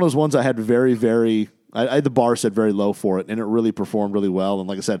one of those ones I had very, very. I had the bar set very low for it, and it really performed really well. And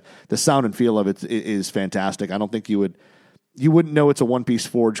like I said, the sound and feel of it is fantastic. I don't think you wouldn't know it's a one-piece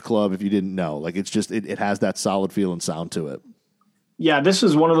forged club if you didn't know. Like, it's just it has that solid feel and sound to it. Yeah, this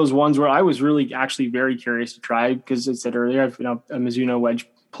is one of those ones where I was really actually very curious to try because, as I said earlier, I've been a Mizuno wedge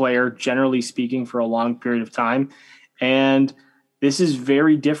player, generally speaking, for a long period of time, and this is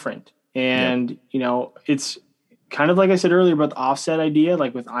very different. And it's kind of like I said earlier about the offset idea,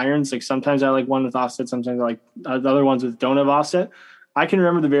 like with irons, like sometimes I like one with offset, sometimes I like the other ones with don't have offset. I can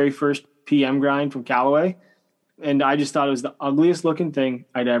remember the very first PM grind from Callaway, and I just thought it was the ugliest looking thing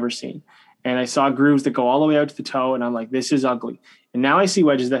I'd ever seen. And I saw grooves that go all the way out to the toe, and I'm like, this is ugly. And now I see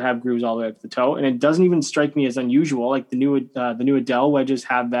wedges that have grooves all the way out to the toe, and it doesn't even strike me as unusual. Like the new Adele wedges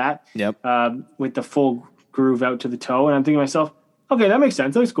have that, with the full groove out to the toe. And I'm thinking to myself, okay, that makes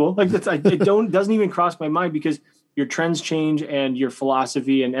sense. That's cool. Like doesn't even cross my mind because your trends change and your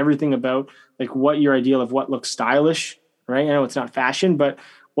philosophy and everything about like what your ideal of what looks stylish, right? I know it's not fashion, but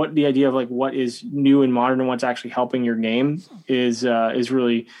what the idea of like what is new and modern and what's actually helping your game is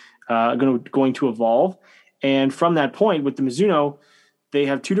really going to evolve. And from that point with the Mizuno, they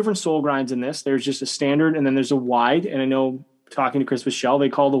have two different sole grinds in this. There's just a standard and then there's a wide. And I know talking to Chris Michelle, they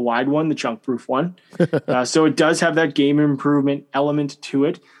call the wide one the chunk proof one. So it does have that game improvement element to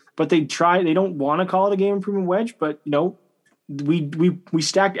it. But they don't want to call it a game improvement wedge, but we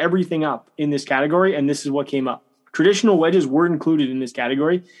stacked everything up in this category, and this is what came up. Traditional wedges were included in this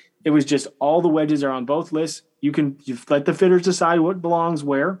category. It was just all the wedges are on both lists. You let the fitters decide what belongs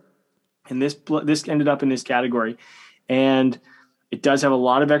where, and this ended up in this category. And it does have a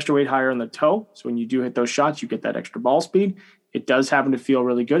lot of extra weight higher on the toe, so when you do hit those shots, you get that extra ball speed. It does happen to feel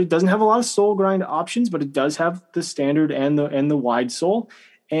really good. It doesn't have a lot of sole grind options, but it does have the standard and the wide sole.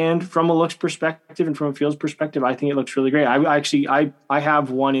 And from a looks perspective and from a feels perspective, I think it looks really great. I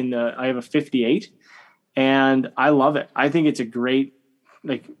have one I have a 58 and I love it. I think it's a great,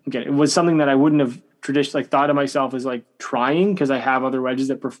 again, it was something that I wouldn't have traditionally thought of myself as like trying because I have other wedges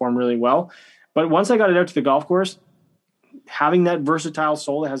that perform really well. But once I got it out to the golf course, having that versatile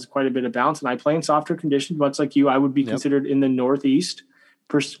sole that has quite a bit of bounce, and I play in softer conditions, much like you, I would be considered in the Northeast,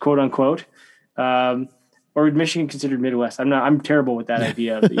 quote unquote. Or would Michigan considered Midwest? I'm terrible with that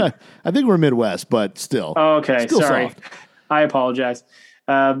idea. I think we're Midwest, but still. Oh, okay. Still Sorry. Soft. I apologize.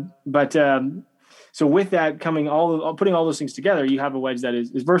 So with that coming, putting all those things together, you have a wedge that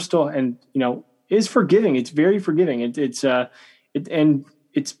is versatile and, is forgiving. It's very forgiving. And it's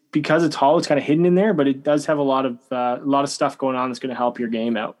because it's hollow, it's kind of hidden in there, but it does have a lot of stuff going on that's going to help your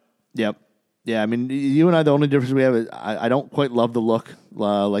game out. Yep. Yeah, I mean, you and I, the only difference we have is I don't quite love the look.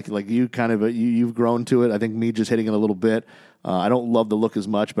 Like you kind of you've grown to it. I think me just hitting it a little bit. I don't love the look as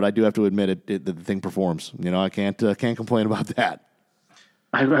much, but I do have to admit the thing performs. I can't complain about that.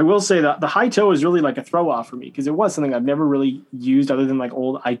 I will say that the high toe is really like a throw off for me because it was something I've never really used other than like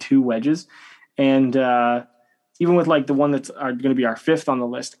old I2 wedges, and even with like the one that's going to be our fifth on the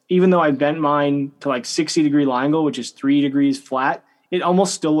list, even though I bent mine to like 60-degree line angle, which is 3 degrees flat. It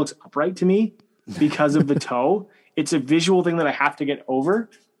almost still looks upright to me because of the toe. It's a visual thing that I have to get over.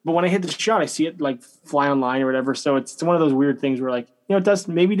 but when I hit the shot, I see it like fly online or whatever. So it's one of those weird things where, like, it does,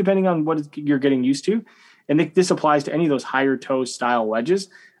 maybe depending on what you're getting used to. And this applies to any of those higher toe style wedges,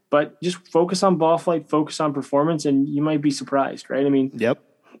 but just focus on ball flight, focus on performance, and you might be surprised, right? I mean, Yep.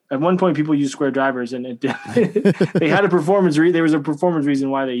 At one point people used square drivers and they had a performance, there was a performance reason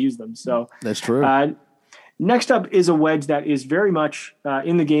why they used them. So that's true. Next up is a wedge that is very much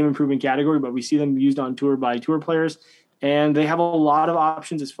in the game improvement category, but we see them used on tour by tour players. And they have a lot of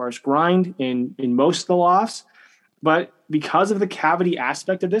options as far as grind in most of the lofts. But because of the cavity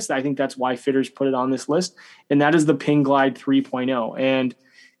aspect of this, I think that's why fitters put it on this list. And that is the Ping Glide 3.0. And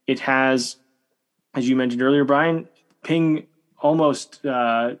it has, as you mentioned earlier, Brian, Ping almost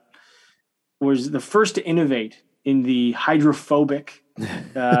was the first to innovate in the hydrophobic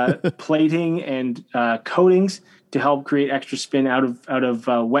plating and coatings to help create extra spin out of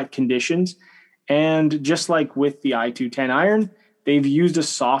wet conditions. And just like with the i210 iron, they've used a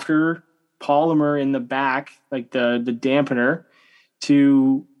softer polymer in the back, like the dampener,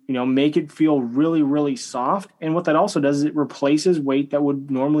 to make it feel really, really soft. And what that also does is it replaces weight that would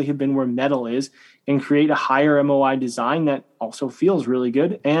normally have been where metal is and create a higher MOI design that also feels really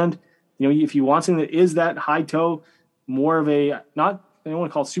good. And if you want something that is that high toe, more of a, not, I don't want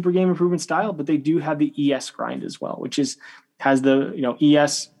to call it super game improvement style, but they do have the ES grind as well, which has the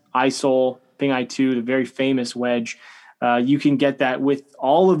ES ISOL Ping I2, the very famous wedge. You can get that with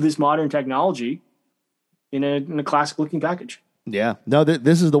all of this modern technology in a classic looking package. Yeah, no,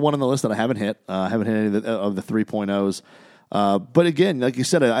 this is the one on the list that I haven't hit. I haven't hit any of the 3.0s. But again, like you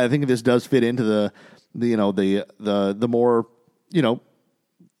said, I think this does fit into the more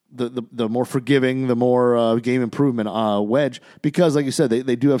the more forgiving, the more game improvement wedge, because like you said,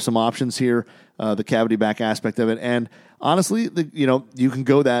 they do have some options here, the cavity back aspect of it, and honestly, you can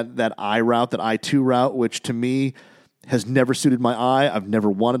go that I route, that I2 route, which to me has never suited my eye. I've never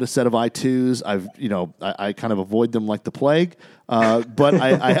wanted a set of I2s. I kind of avoid them like the plague. But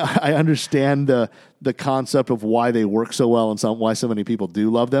I understand the concept of why they work so well and why so many people do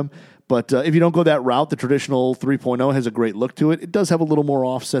love them. But if you don't go that route, the traditional 3.0 has a great look to it. It does have a little more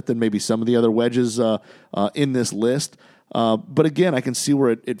offset than maybe some of the other wedges in this list. But again, I can see where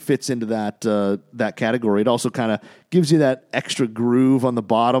it fits into that category. It also kind of gives you that extra groove on the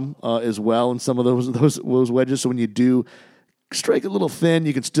bottom as well in some of those wedges. So when you do strike a little thin,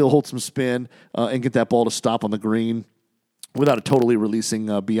 you can still hold some spin and get that ball to stop on the green without it totally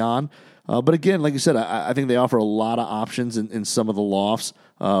releasing beyond. But again, like you said, I think they offer a lot of options in some of the lofts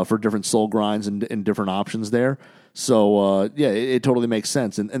for different sole grinds and different options there. So it totally makes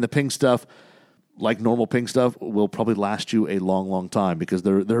sense. And the Ping stuff, like normal Ping stuff, will probably last you a long, long time because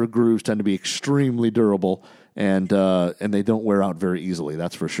their grooves tend to be extremely durable and they don't wear out very easily.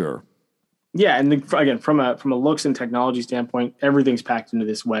 That's for sure. Yeah, and again, from a looks and technology standpoint, everything's packed into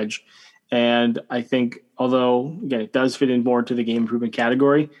this wedge. And I think, although again it does fit in more to the game improvement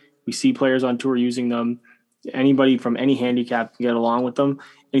category, we see players on tour using them. Anybody from any handicap can get along with them.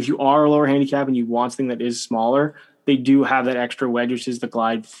 And if you are a lower handicap and you want something that is smaller, they do have that extra wedge, which is the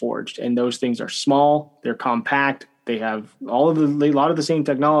Glide Forged. And those things are small, they're compact, they have a lot of the same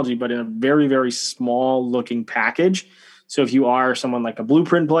technology, but in a very, very small looking package. So if you are someone like a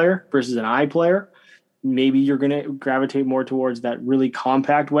Blueprint player versus an I player, maybe you're going to gravitate more towards that really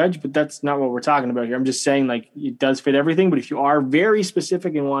compact wedge, but that's not what we're talking about here. I'm just saying, like, it does fit everything, but if you are very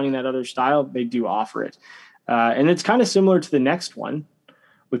specific in wanting that other style, they do offer it. And it's kind of similar to the next one,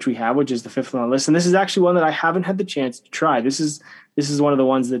 which we have, which is the fifth one on the list. And this is actually one that I haven't had the chance to try. This is one of the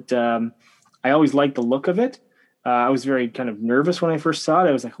ones that I always liked the look of it. I was very kind of nervous when I first saw it.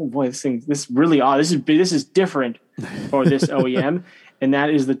 I was like, oh boy, this is really odd. This is different for this OEM. And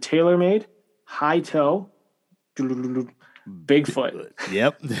that is the TaylorMade high toe Bigfoot.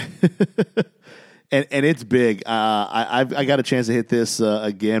 Yep. and it's big. I got a chance to hit this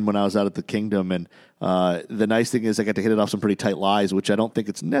again when I was out at the Kingdom, and the nice thing is I got to hit it off some pretty tight lies, which I don't think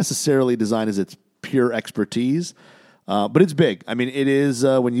it's necessarily designed as its pure expertise. But it's big. I mean, it is,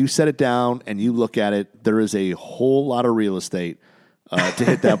 when you set it down and you look at it, there is a whole lot of real estate to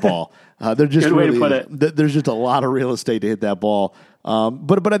hit that ball. Good way to put it. There's just a lot of real estate to hit that ball.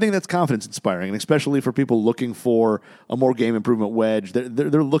 But I think that's confidence inspiring, and especially for people looking for a more game improvement wedge.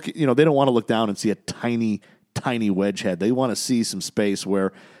 They're looking, they don't want to look down and see a tiny wedge head. They want to see some space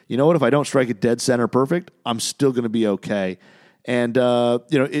where, if I don't strike it dead center perfect, I'm still going to be okay. And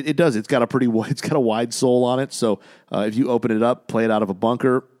it does. It's got a wide sole on it. So if you open it up, play it out of a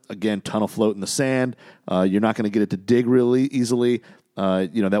bunker, again, ton of float in the sand. You're not going to get it to dig really easily.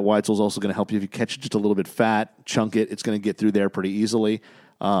 That wide sole is also going to help you if you catch it just a little bit fat, chunk it. It's going to get through there pretty easily.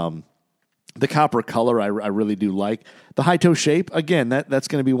 The copper color I really do like. The high toe shape, again, that's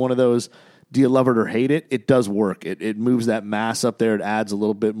going to be one of those, do you love it or hate it? It does work. It moves that mass up there. It adds a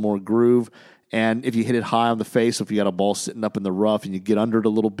little bit more groove. And if you hit it high on the face, if you got a ball sitting up in the rough and you get under it a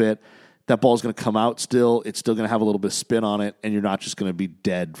little bit, that ball's going to come out still. It's still going to have a little bit of spin on it, and you're not just going to be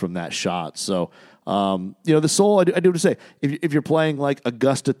dead from that shot. So, the sole, I do have to say, if you're playing like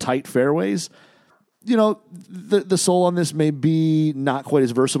Augusta tight fairways, the sole on this may be not quite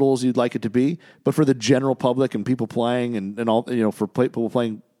as versatile as you'd like it to be, but for the general public and people playing and all, for people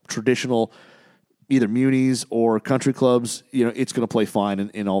playing traditional either munis or country clubs, it's going to play fine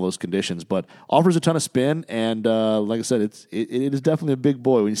in all those conditions, but offers a ton of spin. And like I said, it is definitely a big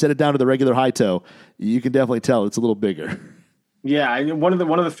boy. When you set it down to the regular high toe, you can definitely tell it's a little bigger. Yeah. One of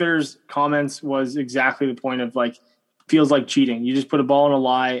the fitters' comments was exactly the point of like, feels like cheating. You just put a ball in a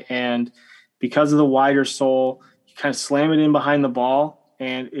lie, and because of the wider sole, you kind of slam it in behind the ball,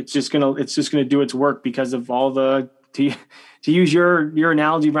 and it's just gonna do its work because of all the to use your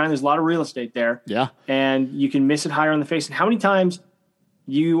analogy, Brian. There's a lot of real estate there, yeah, and you can miss it higher on the face. And how many times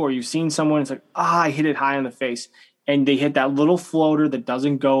you've seen someone, it's like, I hit it high on the face, and they hit that little floater that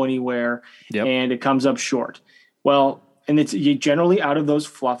doesn't go anywhere, and it comes up short. Well, and it's generally out of those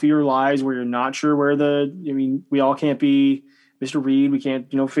fluffier lies where you're not sure where we all can't be Mr. Reed. We can't,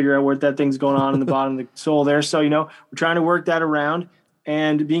 figure out where that thing's going on in the bottom of the sole there. So, we're trying to work that around,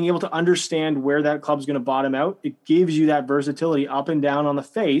 and being able to understand where that club's going to bottom out. It gives you that versatility up and down on the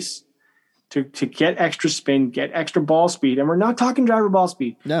face to get extra spin, get extra ball speed. And we're not talking driver ball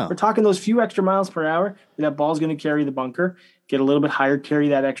speed. No, we're talking those few extra miles per hour that ball's going to carry the bunker, get a little bit higher, carry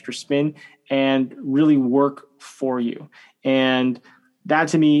that extra spin, and really work for you. And that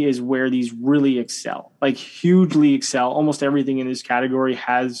to me is where these really excel, like hugely excel. Almost everything in this category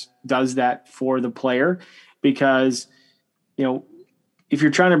does that for the player, because, if you're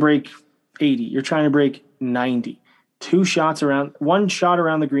trying to break 80, you're trying to break 90, one shot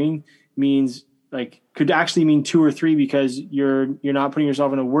around the green means could actually mean 2 or 3, because you're not putting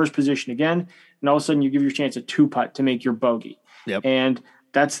yourself in a worse position again. And all of a sudden you give your chance a 2-putt to make your bogey. Yep. And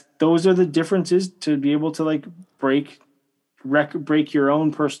those are the differences to be able to break your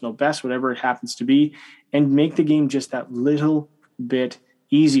own personal best, whatever it happens to be, and make the game just that little bit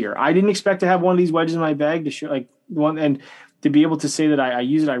easier. I didn't expect to have one of these wedges in my bag to show one, and to be able to say that I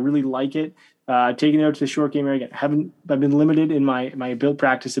use it. I really like it. Taking it out to the short game area, I've been limited in my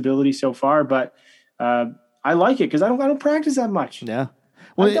practice ability so far, but I like it because I don't practice that much. Yeah.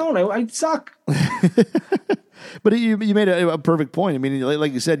 Well, I suck. But you made a perfect point. I mean,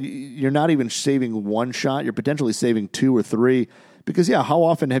 like you said, you're not even saving one shot. You're potentially saving 2 or 3, because, how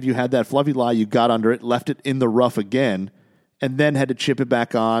often have you had that fluffy lie, you got under it, left it in the rough again, and then had to chip it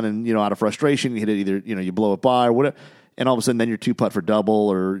back on, and, out of frustration, you hit it either, you blow it by or whatever, and all of a sudden then you're 2-putt for double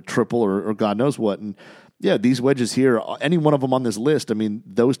or triple or God knows what. And, these wedges here, any one of them on this list, I mean,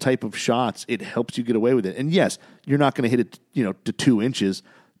 those type of shots, it helps you get away with it. And, yes, you're not going to hit it, to 2 inches,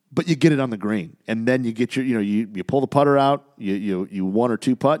 but you get it on the green, and then you get your, you pull the putter out, you 1 or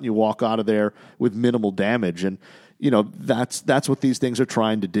 2 putt, and you walk out of there with minimal damage. And, that's what these things are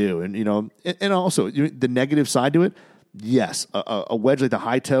trying to do. And, and also the negative side to it, yes, a wedge like the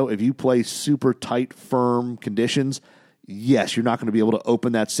high toe, if you play super tight, firm conditions, yes, you're not going to be able to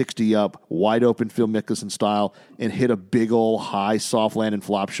open that 60 up, wide open Phil Mickelson style, and hit a big old high soft land and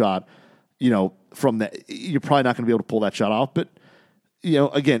flop shot. From that, you're probably not going to be able to pull that shot off, but.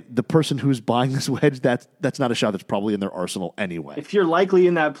 Again, the person who's buying this wedge, that's not a shot that's probably in their arsenal anyway. If you're likely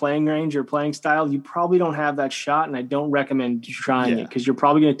in that playing range or playing style, you probably don't have that shot, and I don't recommend trying it, because you're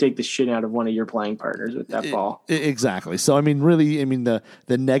probably going to take the shit out of one of your playing partners with that ball. Exactly. So, I mean, really,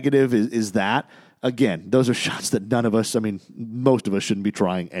 the negative is that, again, those are shots that none of us, most of us shouldn't be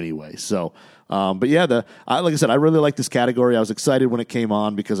trying anyway. So, but yeah, like I said, I really like this category. I was excited when it came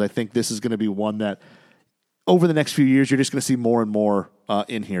on, because I think this is going to be one that, over the next few years, you're just going to see more and more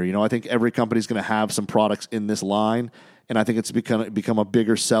in here. I think every company is going to have some products in this line, and I think it's become a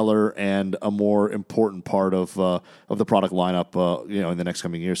bigger seller and a more important part of the product lineup, in the next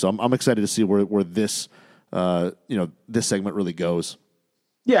coming years. So I'm excited to see where this this segment really goes.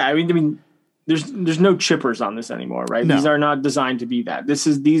 Yeah, I mean, there's no chippers on this anymore, right? No. These are not designed to be that.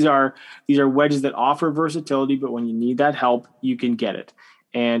 These are wedges that offer versatility, but when you need that help, you can get it.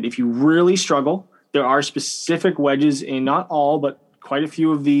 And if you really struggle, there are specific wedges in not all, but quite a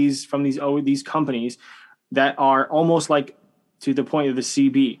few of these from these companies that are almost like, to the point of the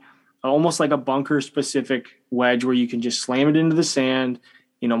CB, almost like a bunker specific wedge where you can just slam it into the sand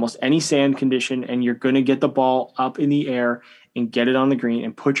in almost any sand condition, and you're going to get the ball up in the air and get it on the green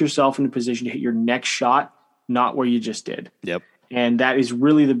and put yourself in a position to hit your next shot, not where you just did. Yep. And that is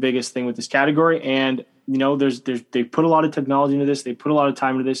really the biggest thing with this category. And, they put a lot of technology into this. They put a lot of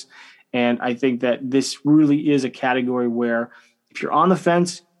time into this. And I think that this really is a category where if you're on the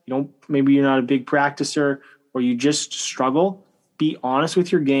fence, maybe you're not a big practicer or you just struggle, be honest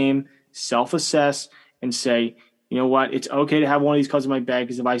with your game, self-assess, and say, you know what, it's okay to have one of these cards in my bag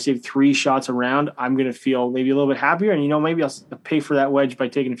because if I save 3 shots around, I'm going to feel maybe a little bit happier. And, maybe I'll pay for that wedge by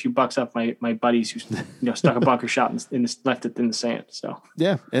taking a few bucks off my buddies who's stuck a bunker shot and left it in the sand. So,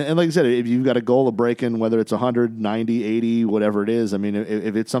 yeah. And like I said, if you've got a goal of breaking, whether it's 100, 90, 80, whatever it is, I mean,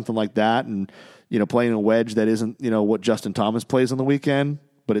 if it's something like that and, playing a wedge that isn't, what Justin Thomas plays on the weekend,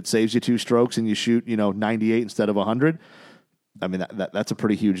 but it saves you 2 strokes and you shoot, 98 instead of 100, I mean, that's a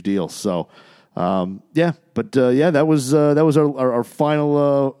pretty huge deal. So, that was our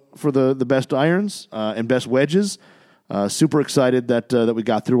final for the best irons and best wedges. Super excited that we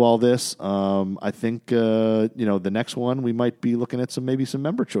got through all this. I think the next one we might be looking at maybe some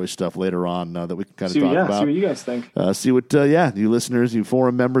member choice stuff later on that we can kind of talk about. See what you guys think. See what you listeners, you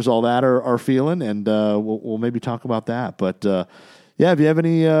forum members, all that are feeling, and we'll maybe talk about that. But if you have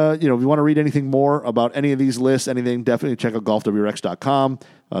any, if you want to read anything more about any of these lists, anything, definitely check out golfwrex.com.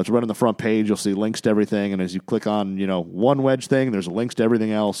 It's right on the front page. You'll see links to everything. And as you click on, one wedge thing, there's links to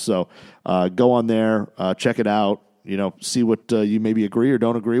everything else. So go on there, check it out, see what you maybe agree or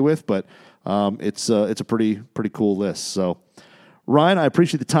don't agree with. But it's a pretty cool list. So, Ryan, I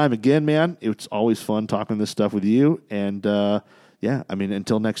appreciate the time again, man. It's always fun talking this stuff with you. And,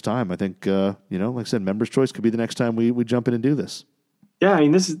 until next time, I think, like I said, Members' Choice could be the next time we jump in and do this. Yeah,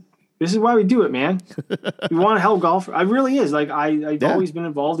 this is why we do it, man. We want to help golf. I really is. Like I've always been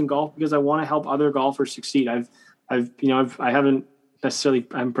involved in golf because I want to help other golfers succeed. I haven't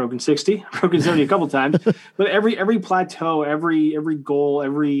broken 60. I've broken 70 a couple times, but every plateau, every goal,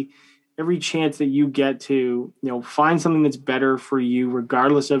 every chance that you get to, find something that's better for you,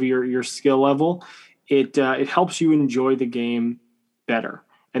 regardless of your skill level, it helps you enjoy the game better.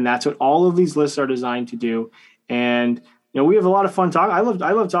 And that's what all of these lists are designed to do. And we have a lot of fun talking.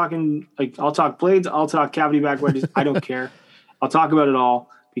 I love talking. Like, I'll talk blades, I'll talk cavity back wedges. I don't care. I'll talk about it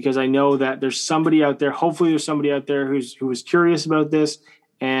all because I know that there's somebody out there. Hopefully, there's somebody out there who is curious about this,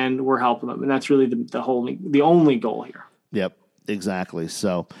 and we're helping them. And that's really the only goal here. Yep, exactly.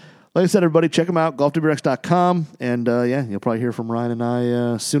 So, like I said, everybody, check them out, golfwrex.com, and you'll probably hear from Ryan and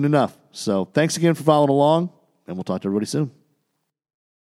I soon enough. So, thanks again for following along, and we'll talk to everybody soon.